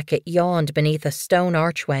and black, it yawned beneath a stone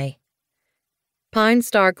archway.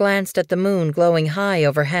 Pinestar glanced at the moon glowing high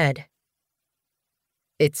overhead.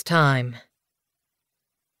 "It's time."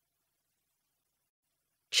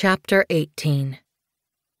 Chapter 18.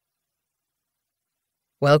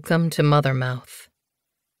 Welcome to Mothermouth.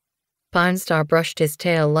 Pinestar brushed his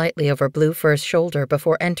tail lightly over Bluefur's shoulder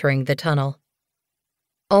before entering the tunnel.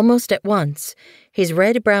 Almost at once, his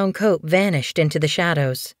red-brown coat vanished into the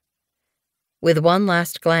shadows. With one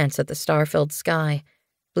last glance at the star-filled sky,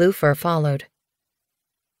 Bluefur followed.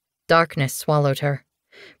 Darkness swallowed her,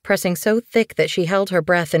 pressing so thick that she held her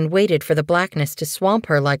breath and waited for the blackness to swamp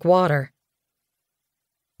her like water.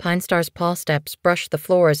 Pinestar's paw steps brushed the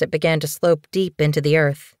floor as it began to slope deep into the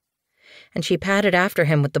earth, and she padded after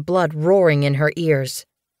him with the blood roaring in her ears.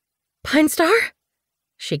 "Pinestar?"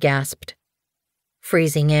 she gasped.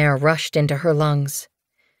 Freezing air rushed into her lungs.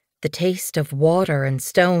 The taste of water and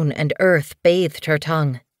stone and earth bathed her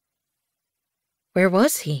tongue. Where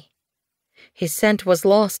was he? His scent was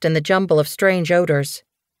lost in the jumble of strange odors.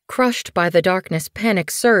 Crushed by the darkness,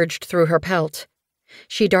 panic surged through her pelt.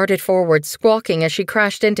 She darted forward, squawking as she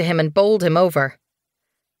crashed into him and bowled him over.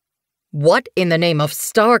 "What in the name of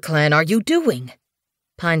StarClan are you doing?"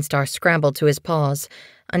 Pinestar scrambled to his paws,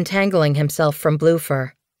 untangling himself from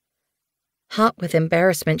Bluefur. Hot with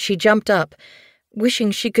embarrassment, she jumped up,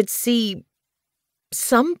 wishing she could see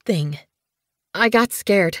something. "I got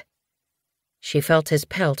scared." She felt his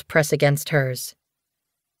pelt press against hers.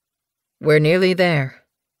 "We're nearly there,"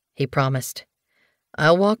 he promised.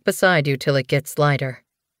 "I'll walk beside you till it gets lighter."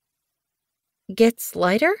 "Gets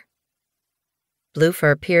lighter?"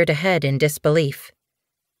 Bluefur peered ahead in disbelief.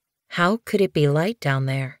 How could it be light down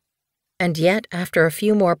there? And yet, after a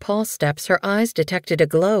few more paw steps, her eyes detected a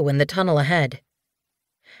glow in the tunnel ahead.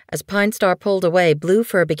 As Pinestar pulled away,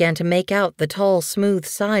 Bluefur began to make out the tall, smooth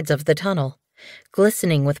sides of the tunnel,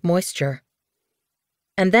 glistening with moisture.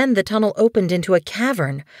 and then the tunnel opened into a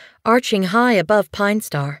cavern, arching high above Pine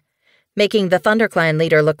Star, making the ThunderClan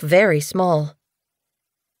leader look very small.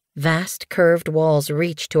 Vast curved walls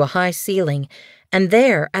reached to a high ceiling, and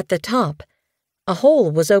there, at the top, a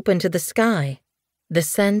hole was open to the sky. The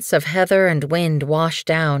scents of heather and wind washed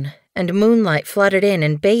down, and moonlight flooded in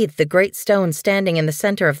and bathed the great stone standing in the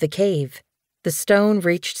center of the cave. The stone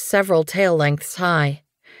reached several tail lengths high,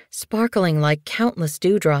 sparkling like countless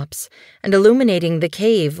dewdrops, and illuminating the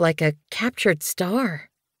cave like a captured star.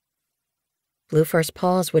 Bluefar's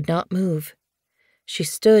paws would not move. She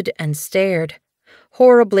stood and stared,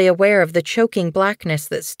 horribly aware of the choking blackness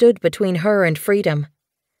that stood between her and freedom,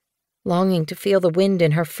 longing to feel the wind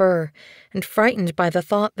in her fur, and frightened by the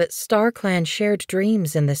thought that StarClan shared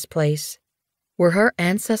dreams in this place. Were her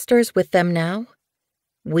ancestors with them now,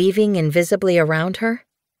 weaving invisibly around her?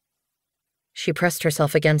 She pressed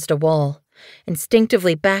herself against a wall,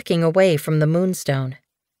 instinctively backing away from the moonstone.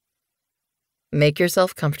 "Make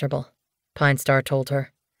yourself comfortable," Pine Star told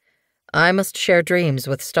her. "I must share dreams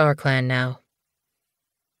with StarClan now."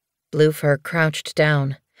 Bluefur crouched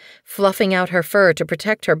down, fluffing out her fur to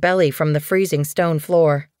protect her belly from the freezing stone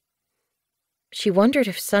floor. She wondered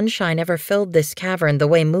if sunshine ever filled this cavern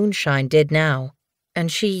the way moonshine did now,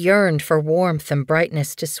 and she yearned for warmth and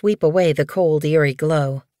brightness to sweep away the cold, eerie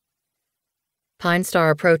glow. Pine Star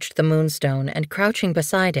approached the moonstone and, crouching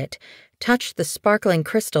beside it, touched the sparkling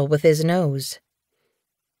crystal with his nose.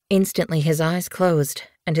 Instantly his eyes closed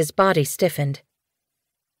and his body stiffened.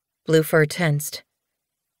 Bluefur tensed,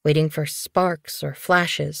 waiting for sparks or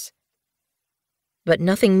flashes. But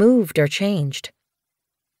nothing moved or changed.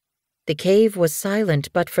 The cave was silent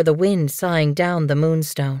but for the wind sighing down the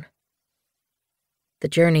moonstone. The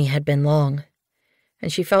journey had been long,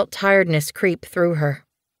 and she felt tiredness creep through her.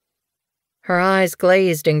 Her eyes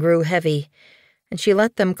glazed and grew heavy, and she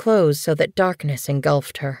let them close so that darkness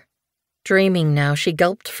engulfed her. Dreaming now, she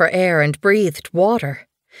gulped for air and breathed water.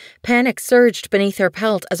 Panic surged beneath her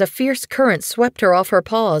pelt as a fierce current swept her off her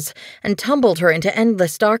paws and tumbled her into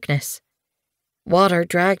endless darkness. Water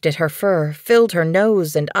dragged at her fur, filled her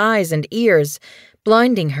nose and eyes and ears,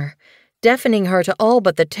 blinding her, deafening her to all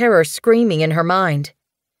but the terror screaming in her mind.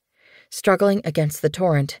 Struggling against the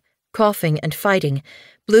torrent, coughing and fighting,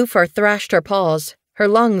 Bluefur thrashed her paws, her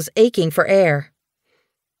lungs aching for air.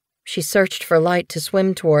 She searched for light to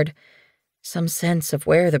swim toward, some sense of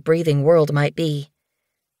where the breathing world might be,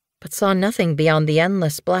 but saw nothing beyond the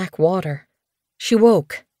endless black water. She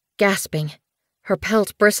woke, gasping, her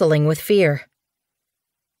pelt bristling with fear.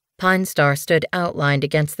 Pine Star stood outlined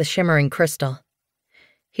against the shimmering crystal.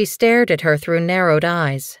 He stared at her through narrowed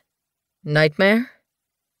eyes. "Nightmare?"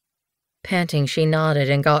 Panting, she nodded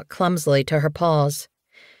and got clumsily to her paws,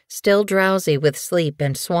 still drowsy with sleep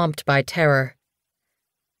and swamped by terror.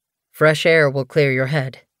 "Fresh air will clear your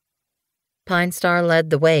head." Pine Star led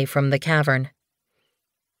the way from the cavern.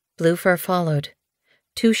 Bluefur followed,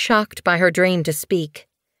 too shocked by her dream to speak.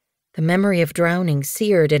 The memory of drowning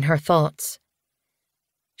seared in her thoughts.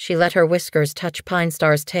 She let her whiskers touch Pine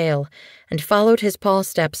Star's tail and followed his paw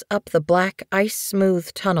steps up the black,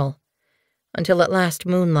 ice-smooth tunnel, until at last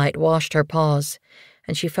moonlight washed her paws,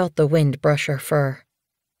 and she felt the wind brush her fur.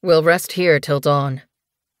 "We'll rest here till dawn."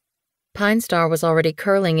 Pine Star was already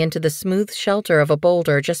curling into the smooth shelter of a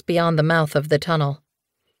boulder just beyond the mouth of the tunnel.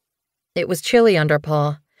 It was chilly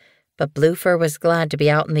underpaw, but Bluefur was glad to be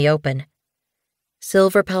out in the open.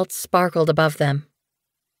 Silver pelts sparkled above them.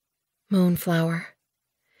 Moonflower.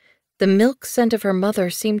 The milk scent of her mother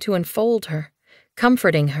seemed to enfold her,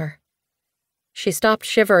 comforting her. She stopped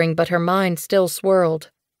shivering, but her mind still swirled.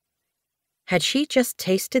 Had she just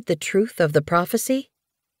tasted the truth of the prophecy?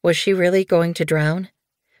 Was she really going to drown?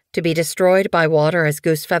 To be destroyed by water as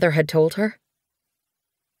Goosefeather had told her?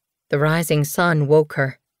 The rising sun woke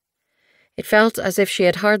her. It felt as if she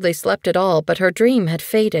had hardly slept at all, but her dream had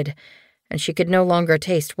faded, and she could no longer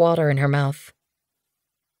taste water in her mouth.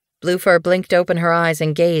 Bluefur blinked open her eyes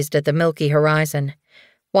and gazed at the milky horizon,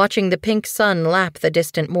 watching the pink sun lap the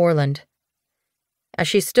distant moorland. As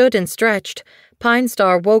she stood and stretched, Pine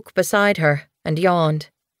Star woke beside her and yawned.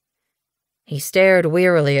 He stared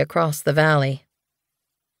wearily across the valley.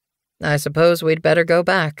 "I suppose we'd better go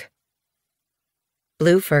back."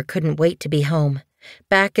 Bluefur couldn't wait to be home,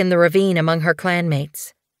 back in the ravine among her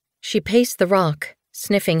clanmates. She paced the rock,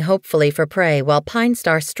 sniffing hopefully for prey, while Pine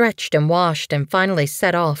Star stretched and washed and finally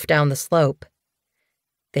set off down the slope.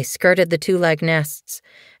 They skirted the two-leg nests,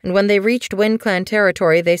 and when they reached WindClan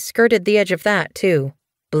territory, they skirted the edge of that, too.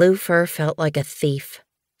 Bluefur felt like a thief,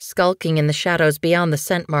 skulking in the shadows beyond the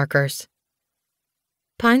scent markers.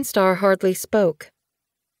 Pine Star hardly spoke.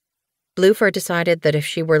 Bluefur decided that if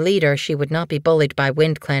she were leader, she would not be bullied by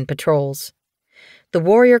Wind Clan patrols. The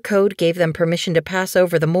warrior code gave them permission to pass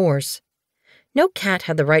over the moors. No cat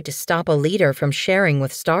had the right to stop a leader from sharing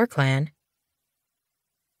with Star Clan.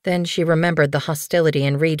 Then she remembered the hostility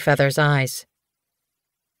in Reedfeather's eyes.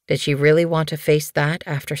 Did she really want to face that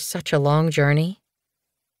after such a long journey?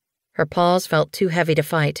 Her paws felt too heavy to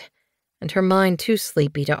fight, and her mind too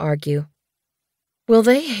sleepy to argue. Will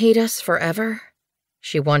they hate us forever?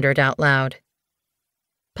 She wondered out loud.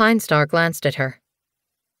 Pinestar glanced at her.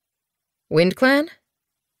 Wind Clan?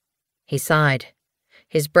 He sighed,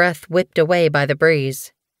 his breath whipped away by the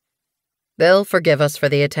breeze. They'll forgive us for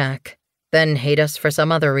the attack, then hate us for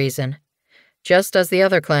some other reason, just as the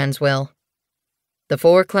other clans will. The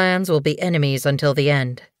 4 clans will be enemies until the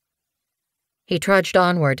end. He trudged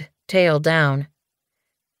onward, tail down.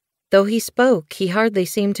 Though he spoke, he hardly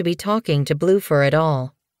seemed to be talking to Bluefur at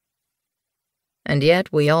all. And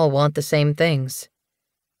yet we all want the same things.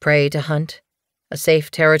 Prey to hunt, a safe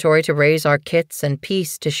territory to raise our kits, and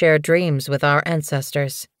peace to share dreams with our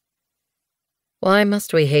ancestors. Why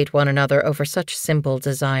must we hate one another over such simple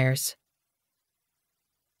desires?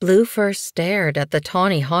 Bluefur stared at the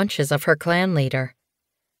tawny haunches of her clan leader.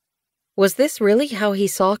 Was this really how he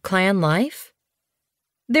saw clan life?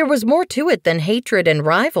 There was more to it than hatred and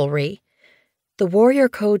rivalry. The warrior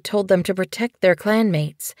code told them to protect their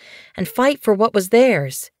clanmates and fight for what was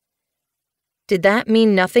theirs. Did that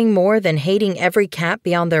mean nothing more than hating every cat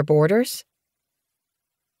beyond their borders?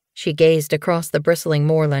 She gazed across the bristling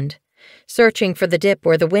moorland, searching for the dip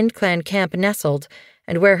where the Wind Clan camp nestled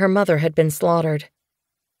and where her mother had been slaughtered.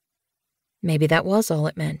 Maybe that was all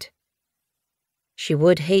it meant. She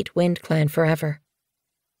would hate Wind Clan forever.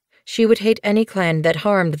 She would hate any clan that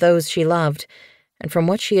harmed those she loved, and from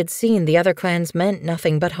what she had seen, the other clans meant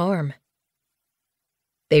nothing but harm.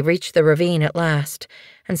 They reached the ravine at last,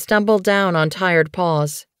 and stumbled down on tired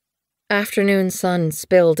paws. Afternoon sun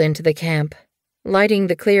spilled into the camp, lighting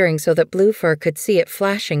the clearing so that Bluefur could see it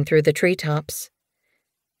flashing through the treetops.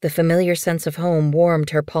 The familiar sense of home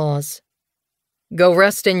warmed her paws. Go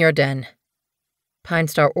rest in your den,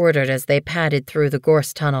 Pinestar ordered as they padded through the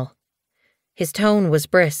gorse tunnel. His tone was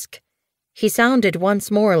brisk. He sounded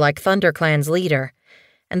once more like ThunderClan's leader,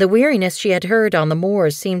 and the weariness she had heard on the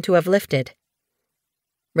moors seemed to have lifted.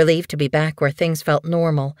 Relieved to be back where things felt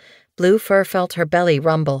normal, Bluefur felt her belly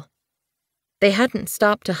rumble. They hadn't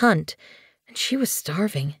stopped to hunt, and she was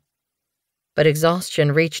starving. But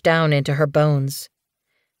exhaustion reached down into her bones.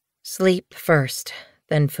 Sleep first,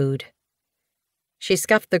 then food. She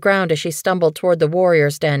scuffed the ground as she stumbled toward the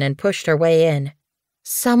warrior's den and pushed her way in.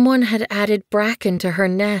 Someone had added bracken to her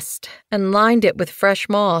nest and lined it with fresh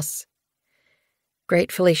moss.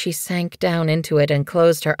 Gratefully, she sank down into it and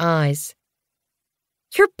closed her eyes.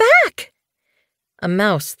 You're back! A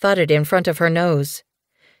mouse thudded in front of her nose.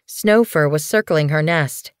 Snowfur was circling her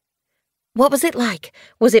nest. What was it like?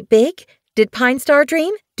 Was it big? Did Pinestar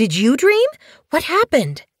dream? Did you dream? What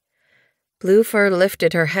happened? Bluefur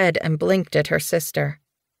lifted her head and blinked at her sister.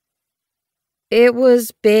 It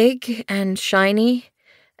was big and shiny,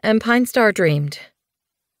 and Pinestar dreamed.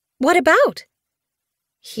 What about?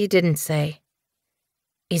 He didn't say.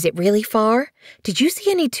 Is it really far? Did you see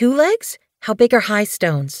any 2-legs? How big are high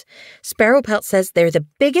stones? Sparrowpelt says they're the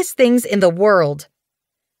biggest things in the world.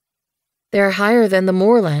 They're higher than the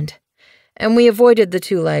moorland, and we avoided the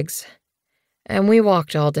 2-legs, and we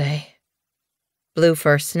walked all day.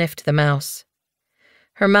 Bluefur sniffed the mouse.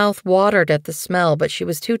 Her mouth watered at the smell, but she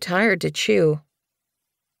was too tired to chew.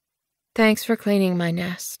 Thanks for cleaning my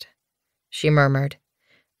nest, she murmured,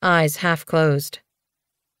 eyes half closed.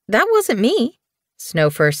 That wasn't me.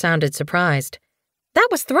 Snowfur sounded surprised. That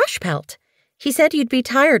was Thrushpelt. He said you'd be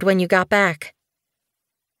tired when you got back.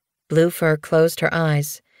 Bluefur closed her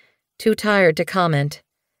eyes, too tired to comment,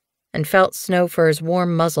 and felt Snowfur's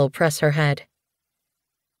warm muzzle press her head.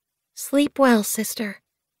 Sleep well, sister.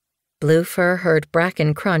 Bluefur heard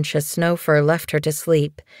bracken crunch as Snowfur left her to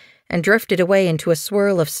sleep and drifted away into a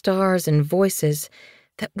swirl of stars and voices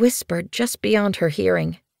that whispered just beyond her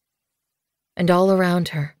hearing. And all around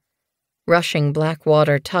her, rushing black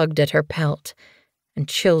water tugged at her pelt and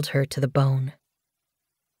chilled her to the bone.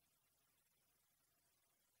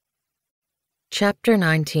 Chapter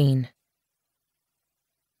 19.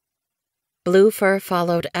 Bluefur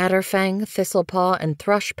followed Adderfang, Thistlepaw, and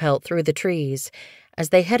Thrushpelt through the trees as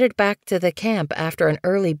they headed back to the camp after an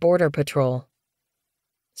early border patrol.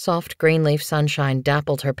 Soft greenleaf sunshine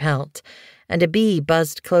dappled her pelt, and a bee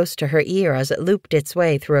buzzed close to her ear as it looped its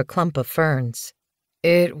way through a clump of ferns.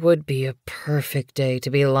 It would be a perfect day to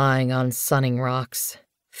be lying on sunning rocks,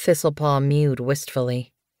 Thistlepaw mewed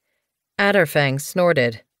wistfully. Adderfang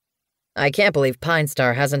snorted. I can't believe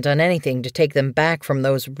Pinestar hasn't done anything to take them back from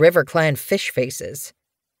those RiverClan fish faces.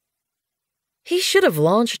 He should have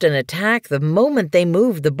launched an attack the moment they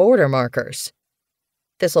moved the border markers.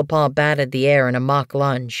 Thistlepaw batted the air in a mock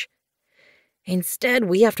lunge. Instead,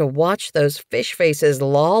 we have to watch those fish faces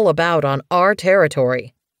loll about on our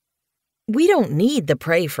territory. We don't need the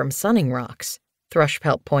prey from Sunning Rocks,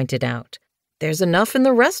 Thrushpelt pointed out. There's enough in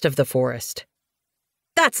the rest of the forest.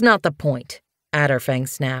 That's not the point, Adderfang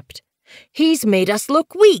snapped. He's made us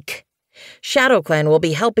look weak. ShadowClan will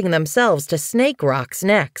be helping themselves to Snake Rocks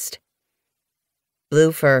next.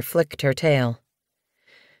 Bluefur flicked her tail.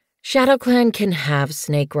 ShadowClan can have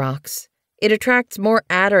Snake Rocks. It attracts more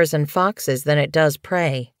adders and foxes than it does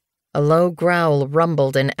prey. A low growl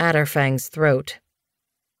rumbled in Adderfang's throat.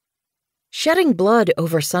 Shedding blood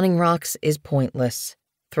over Sunning Rocks is pointless,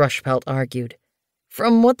 Thrushpelt argued.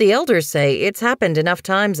 From what the elders say, it's happened enough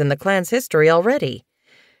times in the clan's history already.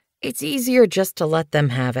 It's easier just to let them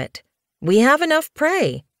have it. We have enough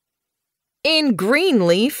prey. In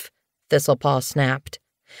Greenleaf, Thistlepaw snapped.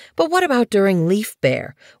 But what about during Leaf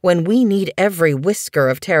Bear, when we need every whisker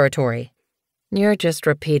of territory? You're just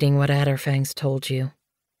repeating what Adderfang's told you.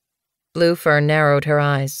 Bluefur narrowed her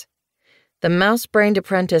eyes. The mouse-brained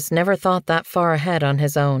apprentice never thought that far ahead on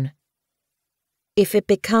his own. If it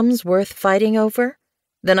becomes worth fighting over,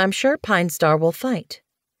 then I'm sure Pinestar will fight.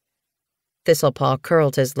 Thistlepaw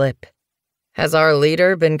curled his lip. Has our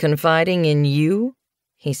leader been confiding in you?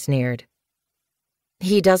 He sneered.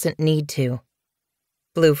 He doesn't need to.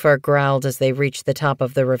 Bluefur growled as they reached the top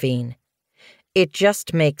of the ravine. It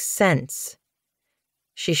just makes sense.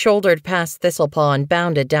 She shouldered past Thistlepaw and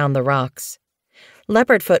bounded down the rocks.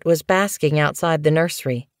 Leopardfoot was basking outside the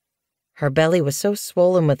nursery. Her belly was so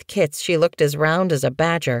swollen with kits she looked as round as a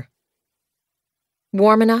badger.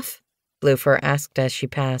 Warm enough? Bluefur asked as she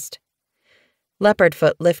passed.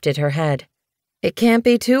 Leopardfoot lifted her head. It can't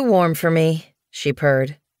be too warm for me, she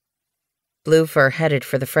purred. Bluefur headed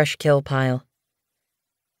for the fresh kill pile.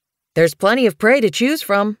 There's plenty of prey to choose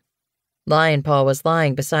from. Lionpaw was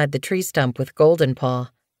lying beside the tree stump with Goldenpaw.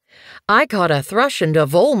 I caught a thrush and a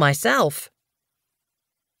vole myself.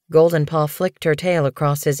 Goldenpaw flicked her tail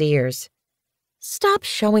across his ears. Stop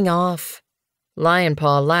showing off.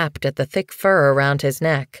 Lionpaw lapped at the thick fur around his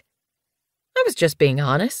neck. I was just being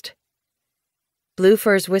honest.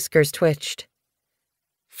 Bluefur's whiskers twitched.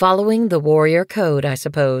 Following the warrior code, I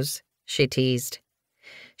suppose, she teased.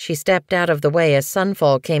 She stepped out of the way as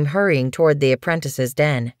Sunfall came hurrying toward the apprentice's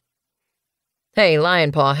den. Hey,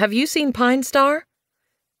 Lionpaw, have you seen Pinestar?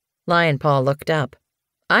 Lionpaw looked up.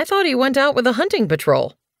 I thought he went out with a hunting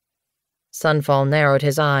patrol. Sunfall narrowed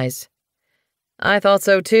his eyes. I thought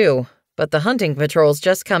so too, but the hunting patrol's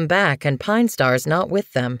just come back and Pinestar's not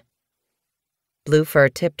with them.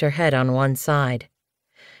 Bluefur tipped her head on one side.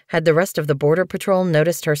 Had the rest of the border patrol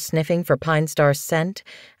noticed her sniffing for Pinestar's scent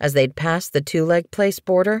as they'd passed the Two-Leg Place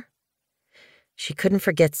border? She couldn't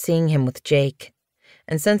forget seeing him with Jake,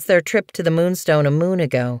 and since their trip to the Moonstone a moon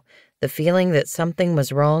ago, the feeling that something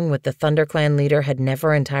was wrong with the ThunderClan leader had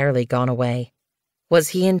never entirely gone away. Was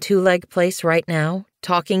he in Two-Leg Place right now,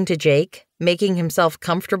 talking to Jake, making himself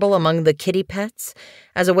comfortable among the kitty pets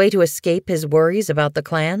as a way to escape his worries about the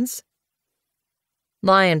clans?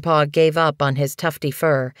 Lionpaw gave up on his tufty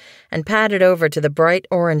fur and padded over to the bright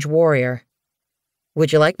orange warrior.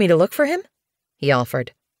 Would you like me to look for him? He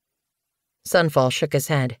offered. Sunfall shook his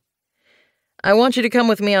head. I want you to come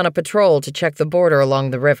with me on a patrol to check the border along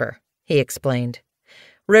the river, he explained.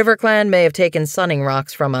 RiverClan may have taken Sunning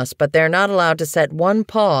Rocks from us, but they're not allowed to set one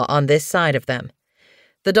paw on this side of them.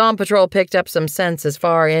 The Dawn Patrol picked up some scents as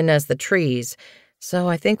far in as the trees, so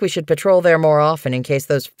I think we should patrol there more often in case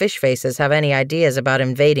those fish faces have any ideas about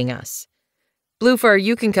invading us. Bluefur,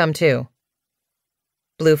 you can come too.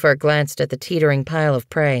 Bluefur glanced at the teetering pile of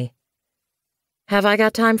prey. Have I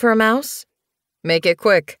got time for a mouse? Make it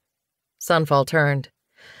quick. Sunfall turned.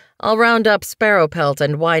 I'll round up Sparrowpelt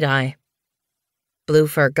and White-Eye.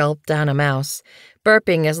 Bluefur gulped down a mouse,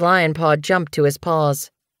 burping as Lionpaw jumped to his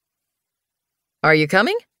paws. Are you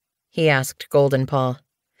coming? He asked Goldenpaw.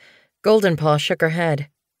 Goldenpaw shook her head.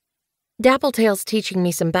 Dappletail's teaching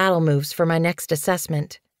me some battle moves for my next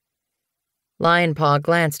assessment. Lionpaw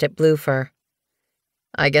glanced at Bluefur.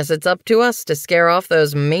 I guess it's up to us to scare off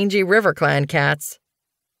those mangy RiverClan cats.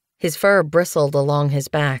 His fur bristled along his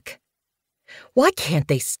back. Why can't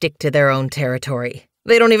they stick to their own territory?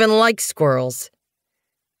 They don't even like squirrels.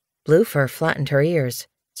 Bluefur flattened her ears,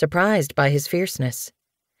 surprised by his fierceness.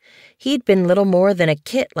 He'd been little more than a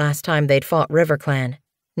kit last time they'd fought RiverClan.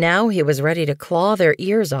 Now he was ready to claw their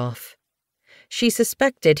ears off. She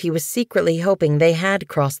suspected he was secretly hoping they had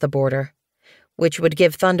crossed the border. which would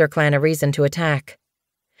give ThunderClan a reason to attack.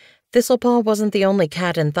 Thistlepaw wasn't the only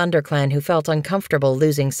cat in ThunderClan who felt uncomfortable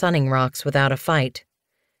losing Sunning Rocks without a fight.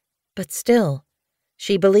 But still,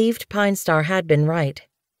 she believed Pinestar had been right.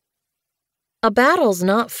 "A battle's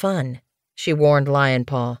not fun," she warned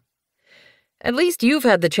Lionpaw. "At least you've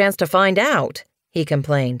had the chance to find out," he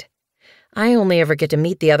complained. "I only ever get to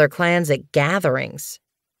meet the other clans at gatherings."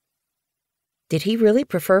 Did he really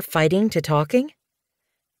prefer fighting to talking?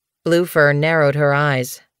 Bluefur narrowed her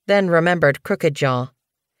eyes, then remembered Crooked Jaw.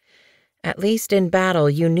 At least in battle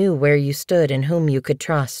you knew where you stood and whom you could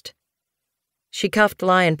trust. She cuffed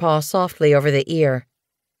Lionpaw softly over the ear.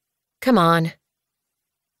 "Come on."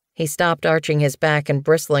 He stopped arching his back and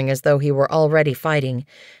bristling as though he were already fighting,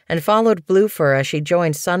 and followed Bluefur as she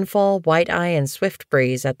joined Sunfall, White-Eye, and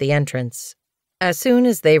Swiftbreeze at the entrance. As soon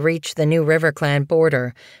as they reached the new RiverClan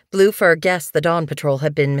border, Bluefur guessed the Dawn Patrol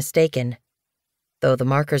had been mistaken. Though the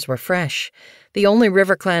markers were fresh, the only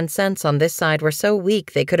RiverClan scents on this side were so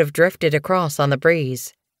weak they could have drifted across on the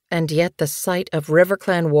breeze. And yet the sight of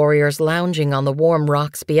RiverClan warriors lounging on the warm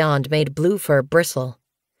rocks beyond made Bluefur bristle.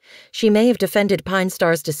 She may have defended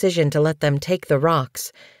Pinestar's decision to let them take the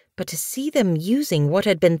rocks, but to see them using what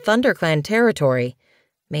had been ThunderClan territory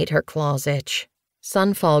made her claws itch.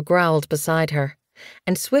 Sunfall growled beside her,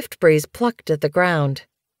 and Swiftbreeze plucked at the ground.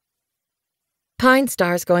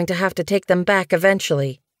 "Pinestar's going to have to take them back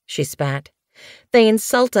eventually," she spat. "They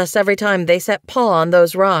insult us every time they set paw on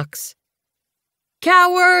those rocks."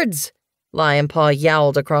 "Cowards!" Lionpaw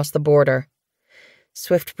yowled across the border.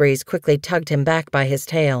 Swiftbreeze quickly tugged him back by his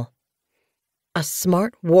tail. "A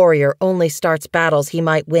smart warrior only starts battles he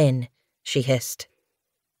might win," she hissed.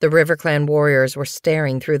 The RiverClan warriors were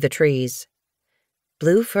staring through the trees.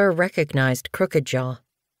 Bluefur recognized Crooked Jaw.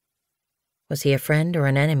 Was he a friend or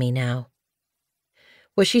an enemy now?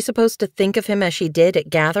 Was she supposed to think of him as she did at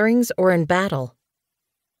gatherings or in battle?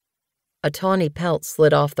 A tawny pelt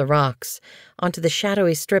slid off the rocks, onto the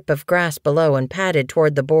shadowy strip of grass below and padded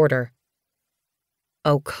toward the border.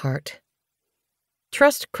 Oakheart.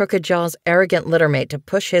 Trust Crooked Jaw's arrogant littermate to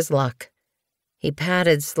push his luck. He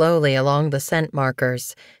padded slowly along the scent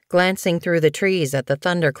markers, glancing through the trees at the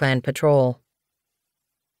ThunderClan patrol.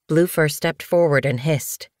 Bluefur stepped forward and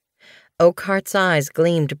hissed. Oakheart's eyes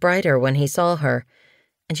gleamed brighter when he saw her,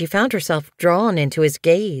 and she found herself drawn into his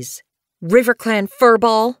gaze. "RiverClan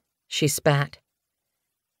furball!" she spat.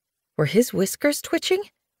 Were his whiskers twitching?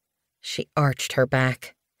 She arched her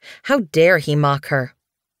back. How dare he mock her?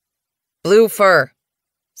 "Bluefur!"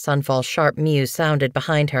 Sunfall's sharp mew sounded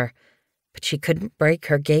behind her, but she couldn't break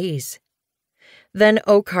her gaze. Then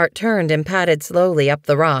Oakheart turned and padded slowly up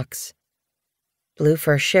the rocks.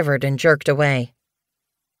 Bluefur shivered and jerked away.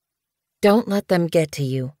 "Don't let them get to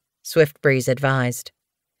you," Swiftbreeze advised.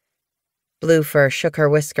 Bluefur shook her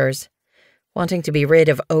whiskers, wanting to be rid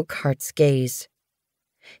of Oakheart's gaze.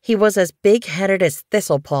 He was as big-headed as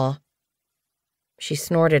Thistlepaw. She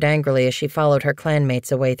snorted angrily as she followed her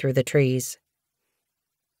clanmates away through the trees.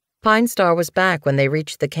 Pinestar was back when they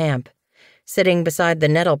reached the camp, sitting beside the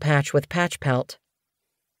nettle patch with Patchpelt.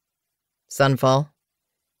 "Sunfall?"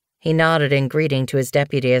 He nodded in greeting to his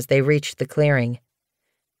deputy as they reached the clearing.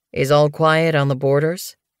 "Is all quiet on the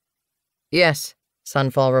borders?" "Yes,"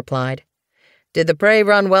 Sunfall replied. "Did the prey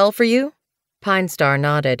run well for you?" Pinestar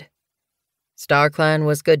nodded. "StarClan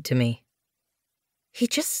was good to me." He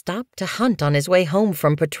just stopped to hunt on his way home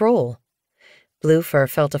from patrol. Bluefur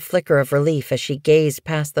felt a flicker of relief as she gazed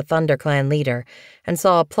past the ThunderClan leader and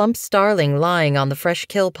saw a plump starling lying on the fresh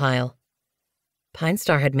kill pile.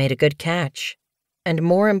 Pinestar had made a good catch. And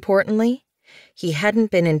more importantly, he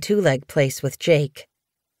hadn't been in Two-Leg Place with Jake.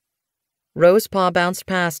 Rosepaw bounced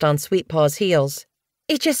past on Sweetpaw's heels.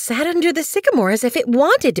 "It just sat under the sycamore as if it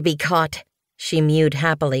wanted to be caught," she mewed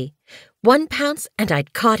happily. "1 pounce and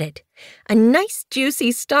I'd caught it. A nice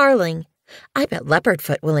juicy starling. I bet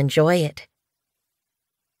Leopardfoot will enjoy it."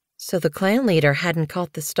 So the clan leader hadn't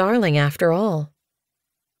caught the starling after all.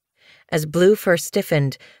 As Bluefur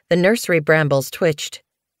stiffened, the nursery brambles twitched.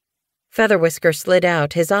 Featherwhisker slid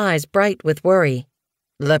out, his eyes bright with worry.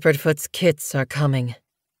 "Leopardfoot's kits are coming."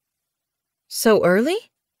 "So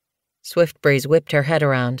early?" Swiftbreeze whipped her head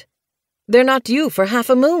around. "They're not due for half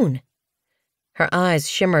a moon." Her eyes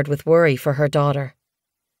shimmered with worry for her daughter.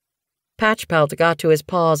 Patchpelt got to his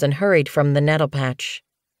paws and hurried from the nettle patch.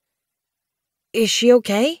 "Is she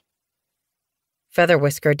okay?"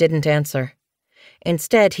 Featherwhisker didn't answer.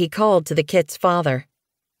 Instead, he called to the kit's father.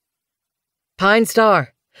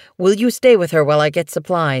 "Pinestar, will you stay with her while I get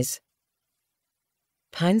supplies?"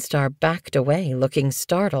 Pinestar backed away, looking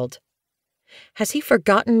startled. Has he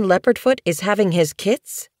forgotten Leopardfoot is having his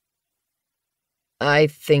kits? I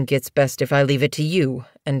think it's best if I leave it to you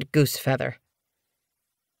and Goosefeather.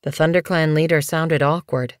 The ThunderClan leader sounded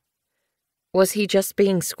awkward. Was he just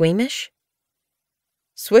being squeamish?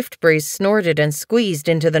 Swiftbreeze snorted and squeezed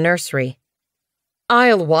into the nursery.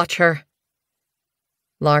 I'll watch her.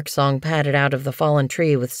 Larksong padded out of the fallen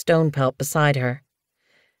tree with Stonepelt beside her.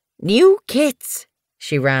 New kits,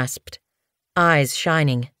 she rasped, eyes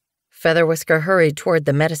shining. Featherwhisker hurried toward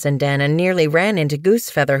the medicine den and nearly ran into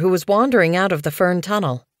Goosefeather, who was wandering out of the fern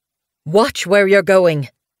tunnel. Watch where you're going,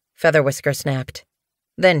 Featherwhisker snapped.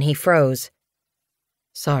 Then he froze.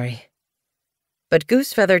 Sorry. But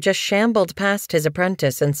Goosefeather just shambled past his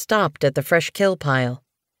apprentice and stopped at the fresh kill pile.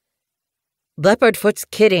 Leopardfoot's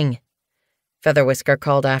kidding, Featherwhisker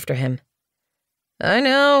called after him. I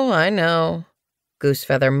know,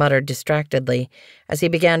 Goosefeather muttered distractedly as he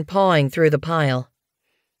began pawing through the pile.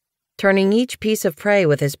 Turning each piece of prey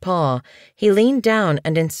with his paw, he leaned down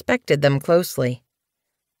and inspected them closely.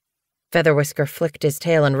 Featherwhisker flicked his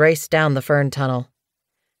tail and raced down the fern tunnel.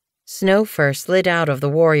 Snowfur slid out of the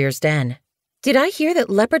warrior's den. Did I hear that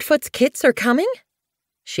Leopardfoot's kits are coming?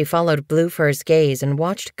 She followed Bluefur's gaze and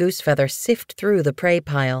watched Goosefeather sift through the prey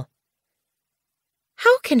pile.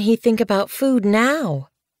 How can he think about food now?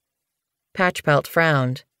 Patchpelt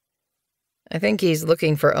frowned. I think he's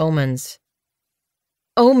looking for omens.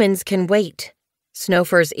 Omens can wait.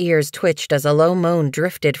 Snowfur's ears twitched as a low moan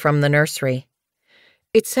drifted from the nursery.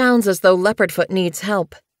 It sounds as though Leopardfoot needs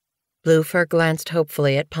help. Bluefur glanced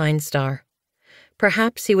hopefully at Pinestar.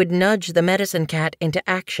 Perhaps he would nudge the medicine cat into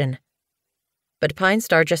action. But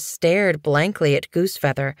Pinestar just stared blankly at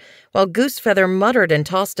Goosefeather, while Goosefeather muttered and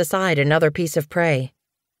tossed aside another piece of prey.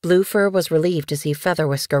 Bluefur was relieved to see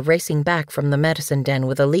Featherwhisker racing back from the medicine den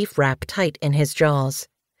with a leaf wrap tight in his jaws.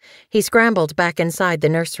 He scrambled back inside the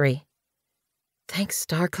nursery. Thanks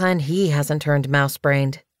StarClan he hasn't turned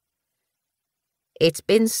mouse-brained. It's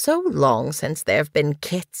been so long since there've been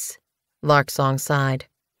kits, Larksong sighed.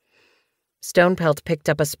 Stonepelt picked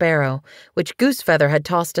up a sparrow, which Goosefeather had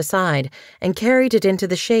tossed aside, and carried it into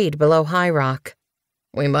the shade below High Rock.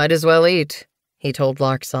 We might as well eat, he told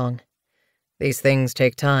Larksong. These things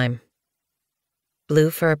take time.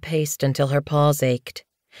 Bluefur paced until her paws ached.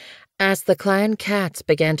 As the clan cats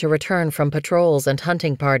began to return from patrols and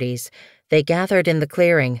hunting parties, they gathered in the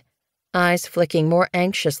clearing, eyes flicking more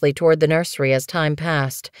anxiously toward the nursery as time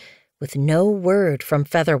passed, with no word from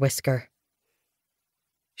Featherwhisker.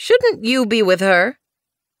 Shouldn't you be with her?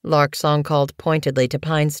 Larksong called pointedly to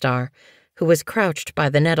Pinestar, who was crouched by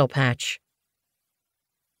the nettle patch.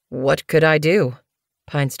 What could I do?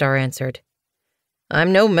 Pinestar answered.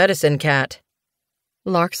 I'm no medicine cat.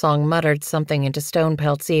 Larksong muttered something into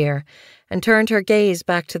Stonepelt's ear and turned her gaze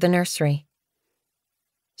back to the nursery.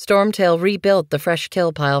 Stormtail rebuilt the fresh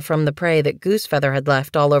kill pile from the prey that Goosefeather had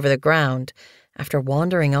left all over the ground after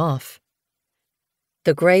wandering off.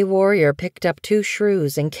 The Grey Warrior picked up 2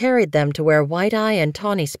 shrews and carried them to where White Eye and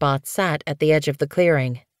Tawny Spot sat at the edge of the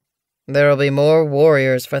clearing. There'll be more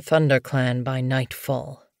warriors for ThunderClan by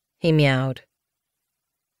nightfall, he meowed.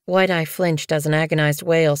 White Eye flinched as an agonized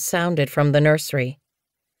wail sounded from the nursery.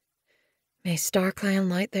 May StarClan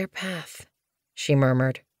light their path, she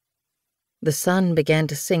murmured. The sun began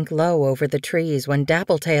to sink low over the trees when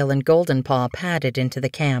Dappletail and Goldenpaw padded into the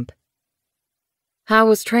camp. How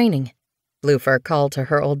was training? Bluefur called to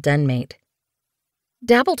her old denmate.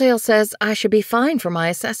 Dappletail says I should be fine for my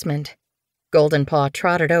assessment. Goldenpaw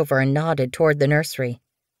trotted over and nodded toward the nursery.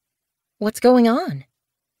 What's going on?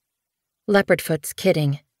 Leopardfoot's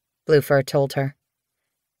kidding, Bluefur told her.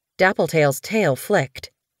 Dappletail's tail flicked.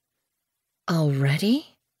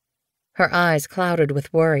 Already? Her eyes clouded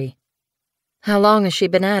with worry. How long has she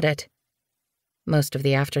been at it? Most of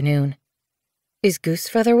the afternoon. Is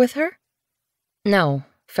Goosefeather with her? No,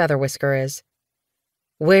 Featherwhisker is.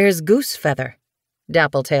 Where's Goosefeather?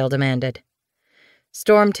 Dappletail demanded.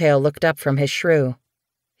 Stormtail looked up from his shrew.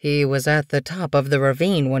 He was at the top of the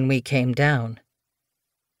ravine when we came down.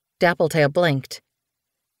 Dappletail blinked.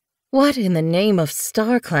 What in the name of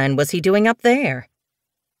StarClan was he doing up there?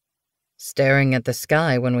 Staring at the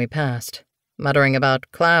sky when we passed, muttering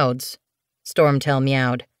about clouds, Stormtail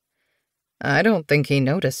meowed. I don't think he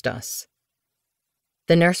noticed us.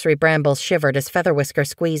 The nursery brambles shivered as Featherwhisker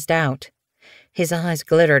squeezed out. His eyes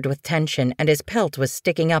glittered with tension and his pelt was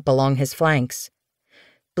sticking up along his flanks.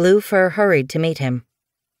 Bluefur hurried to meet him.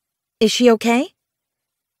 Is she okay?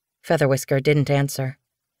 Featherwhisker didn't answer.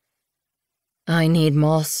 I need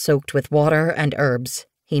moss soaked with water and herbs,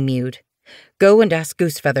 he mewed. Go and ask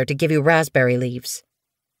Goosefeather to give you raspberry leaves.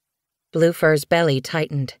 Bluefur's belly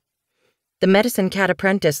tightened. The medicine cat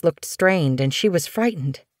apprentice looked strained and she was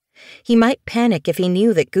frightened. He might panic if he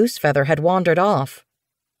knew that Goosefeather had wandered off.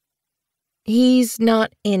 "He's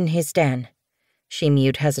not in his den," she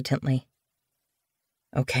mewed hesitantly.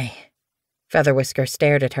 "Okay." Featherwhisker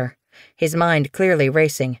stared at her, his mind clearly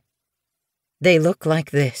racing. "They look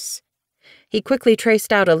like this." He quickly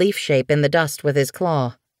traced out a leaf shape in the dust with his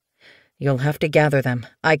claw. "You'll have to gather them.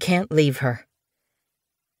 I can't leave her."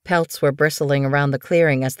 Pelts were bristling around the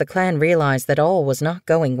clearing as the clan realized that all was not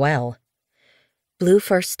going well.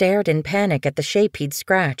 Bluefur stared in panic at the shape he'd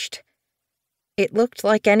scratched. It looked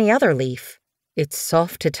like any other leaf. "It's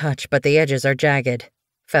soft to touch, but the edges are jagged,"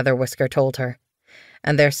 Featherwhisker told her.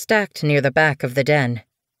 "And they're stacked near the back of the den."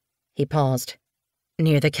 He paused.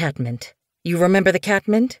 "Near the catmint. You remember the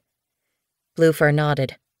catmint?" Bluefur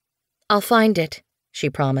nodded. "I'll find it," she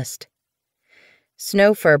promised.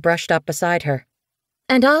 Snowfur brushed up beside her.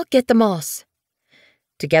 "And I'll get the moss."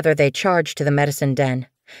 Together they charged to the medicine den.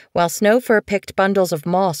 While Snowfur picked bundles of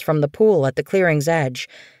moss from the pool at the clearing's edge,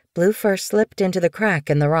 Bluefur slipped into the crack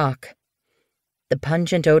in the rock. The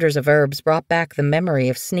pungent odors of herbs brought back the memory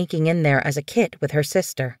of sneaking in there as a kit with her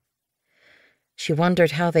sister. She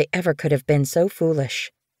wondered how they ever could have been so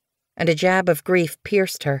foolish, and a jab of grief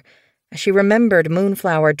pierced her as she remembered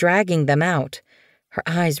Moonflower dragging them out, her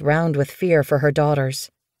eyes round with fear for her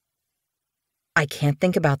daughters. "I can't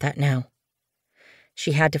think about that now."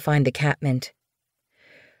 She had to find the catmint.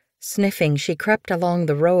 Sniffing, she crept along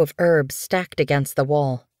the row of herbs stacked against the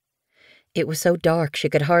wall. It was so dark she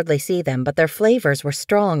could hardly see them, but their flavors were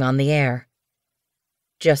strong on the air.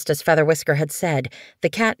 Just as Featherwhisker had said, the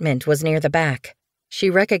catmint was near the back. She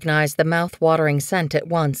recognized the mouth-watering scent at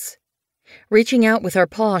once. Reaching out with her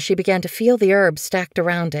paw, she began to feel the herbs stacked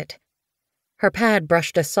around it. Her pad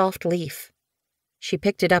brushed a soft leaf. She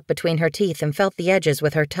picked it up between her teeth and felt the edges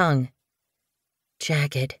with her tongue.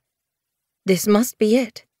 Jagged. This must be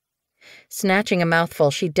it. Snatching a mouthful,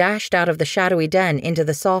 she dashed out of the shadowy den into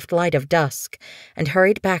the soft light of dusk and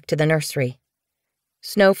hurried back to the nursery.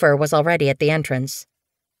 Snowfur was already at the entrance.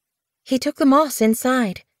 "He took the moss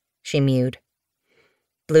inside," she mewed.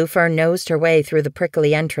 Bluefur nosed her way through the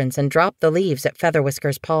prickly entrance and dropped the leaves at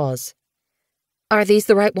Featherwhisker's paws. "Are these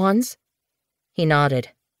the right ones?" He nodded.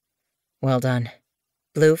 "Well done."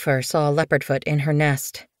 Bluefur saw Leopardfoot in her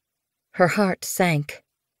nest. Her heart sank.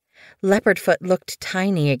 Leopardfoot looked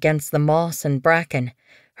tiny against the moss and bracken,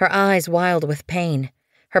 her eyes wild with pain,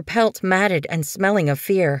 her pelt matted and smelling of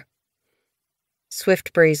fear.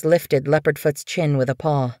 Swiftbreeze lifted Leopardfoot's chin with a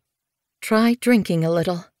paw. "Try drinking a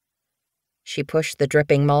little." She pushed the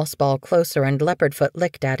dripping moss ball closer and Leopardfoot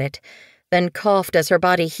licked at it, then coughed as her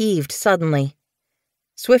body heaved suddenly.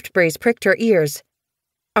 Swiftbreeze pricked her ears.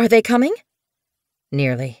 "Are they coming?"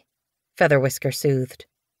 "Nearly," Featherwhisker soothed.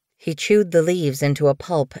 He chewed the leaves into a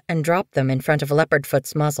pulp and dropped them in front of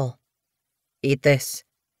Leopardfoot's muzzle. "Eat this."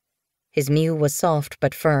 His mew was soft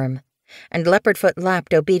but firm, and Leopardfoot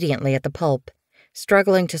lapped obediently at the pulp,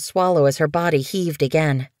 struggling to swallow as her body heaved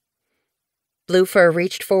again. Bluefur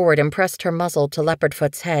reached forward and pressed her muzzle to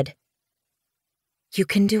Leopardfoot's head. "You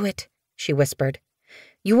can do it," she whispered.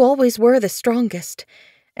 "You always were the strongest,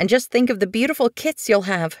 and just think of the beautiful kits you'll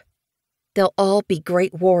have. They'll all be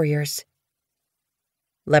great warriors."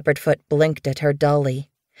 Leopardfoot blinked at her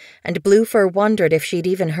dully, and Bluefur wondered if she'd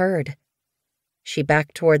even heard. She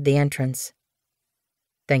backed toward the entrance.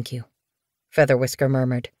 "Thank you," Featherwhisker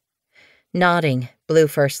murmured. Nodding,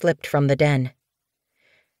 Bluefur slipped from the den.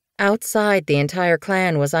 Outside, the entire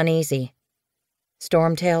clan was uneasy.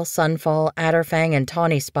 Stormtail, Sunfall, Adderfang, and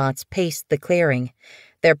Tawny Spots paced the clearing,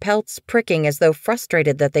 their pelts pricking as though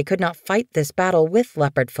frustrated that they could not fight this battle with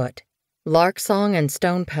Leopardfoot. Larksong and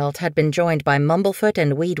Stonepelt had been joined by Mumblefoot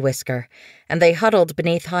and Weedwhisker, and they huddled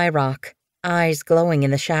beneath High Rock, eyes glowing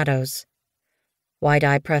in the shadows.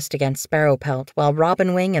 White-Eye pressed against Sparrowpelt, while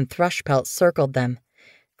Robinwing and Thrushpelt circled them,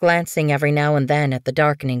 glancing every now and then at the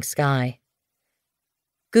darkening sky.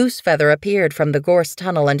 Goosefeather appeared from the gorse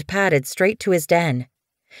tunnel and padded straight to his den.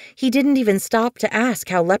 He didn't even stop to ask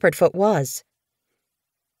how Leopardfoot was.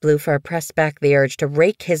 Bluefur pressed back the urge to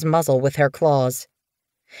rake his muzzle with her claws.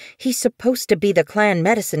 He's supposed to be the clan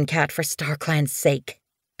medicine cat for StarClan's sake.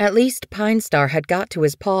 At least Pinestar had got to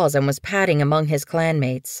his paws and was padding among his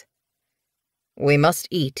clanmates. "We must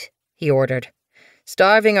eat," he ordered.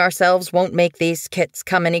 "Starving ourselves won't make these kits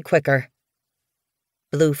come any quicker."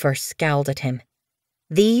 Bluefur scowled at him.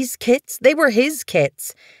 These kits? They were his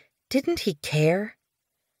kits. Didn't he care?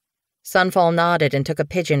 Sunfall nodded and took a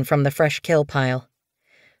pigeon from the fresh kill pile.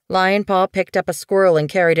 Lionpaw picked up a squirrel and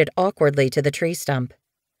carried it awkwardly to the tree stump.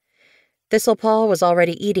 Thistlepaw was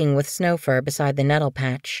already eating with Snowfur beside the nettle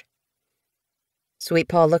patch.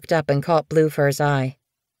 Sweetpaw looked up and caught Bluefur's eye.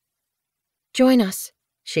 "Join us,"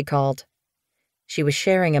 she called. She was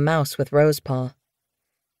sharing a mouse with Rosepaw.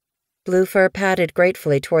 Bluefur padded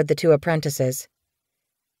gratefully toward the two apprentices.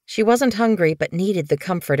 She wasn't hungry but needed the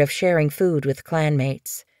comfort of sharing food with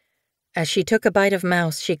clanmates. As she took a bite of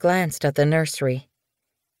mouse, she glanced at the nursery.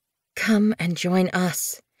 "Come and join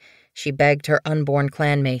us," she begged her unborn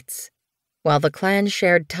clanmates. While the clan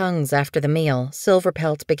shared tongues after the meal,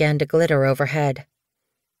 Silverpelt began to glitter overhead.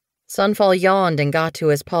 Sunfall yawned and got to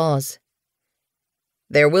his paws.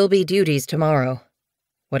 "There will be duties tomorrow,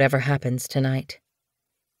 whatever happens tonight."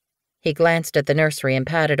 He glanced at the nursery and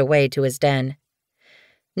padded away to his den.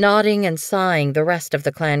 Nodding and sighing, the rest of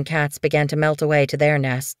the clan cats began to melt away to their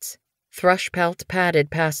nests. Thrushpelt padded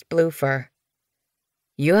past Bluefur.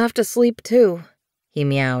 "You have to sleep too," he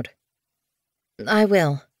meowed. "I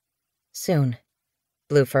will. Soon,"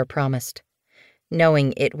 Bluefur promised,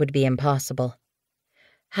 knowing it would be impossible.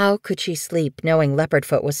 How could she sleep knowing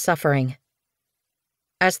Leopardfoot was suffering?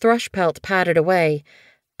 As Thrushpelt padded away,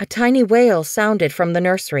 a tiny wail sounded from the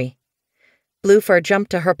nursery. Bluefur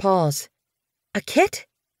jumped to her paws. "A kit?"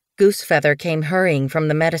 Goosefeather came hurrying from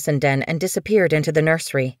the medicine den and disappeared into the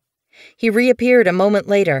nursery. He reappeared a moment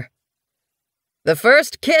later. "The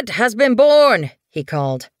first kit has been born," he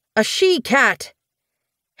called. "A she-cat!"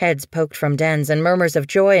 Heads poked from dens and murmurs of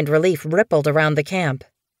joy and relief rippled around the camp.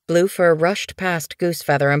 Bluefur rushed past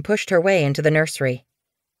Goosefeather and pushed her way into the nursery.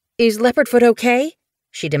 "Is Leopardfoot okay?"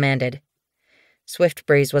 she demanded.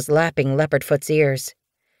 Swiftbreeze was lapping Leopardfoot's ears.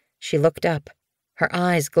 She looked up, her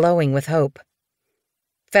eyes glowing with hope.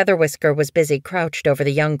 Featherwhisker was busy crouched over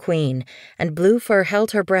the young queen, and Bluefur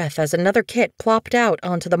held her breath as another kit plopped out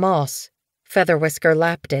onto the moss. Featherwhisker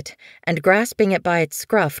lapped it, and grasping it by its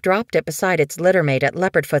scruff, dropped it beside its littermate at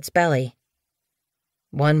Leopardfoot's belly.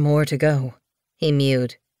 "One more to go," he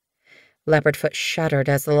mewed. Leopardfoot shuddered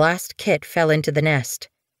as the last kit fell into the nest.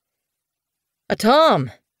 "A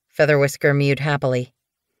tom," Featherwhisker mewed happily.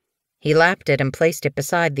 He lapped it and placed it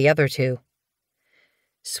beside the other two.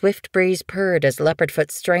 Swiftbreeze purred as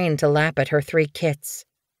Leopardfoot strained to lap at her three kits.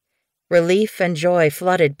 Relief and joy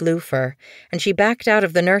flooded Bluefur, and she backed out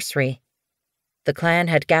of the nursery. The clan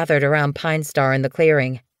had gathered around Pinestar in the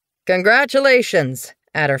clearing. "Congratulations,"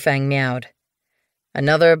 Adderfang meowed.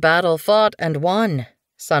 "Another battle fought and won,"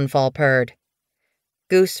 Sunfall purred.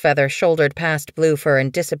 Goosefeather shouldered past Bluefur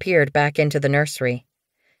and disappeared back into the nursery.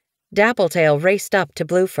 Dappletail raced up to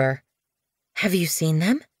Bluefur. "Have you seen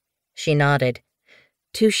them?" She nodded.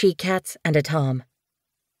 "2 she-cats and a tom."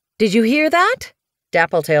 "Did you hear that?"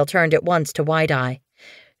 Dappletail turned at once to Wide-Eye.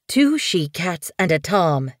 2 she-cats and a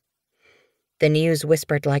tom." The news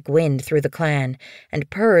whispered like wind through the clan, and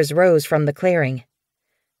purrs rose from the clearing.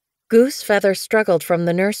 Goosefeather struggled from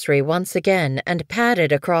the nursery once again and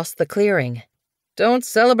padded across the clearing. "Don't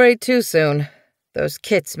celebrate too soon. Those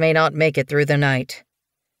kits may not make it through the night."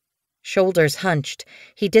 Shoulders hunched,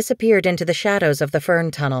 he disappeared into the shadows of the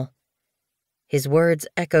fern tunnel. His words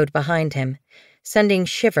echoed behind him, sending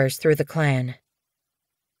shivers through the clan.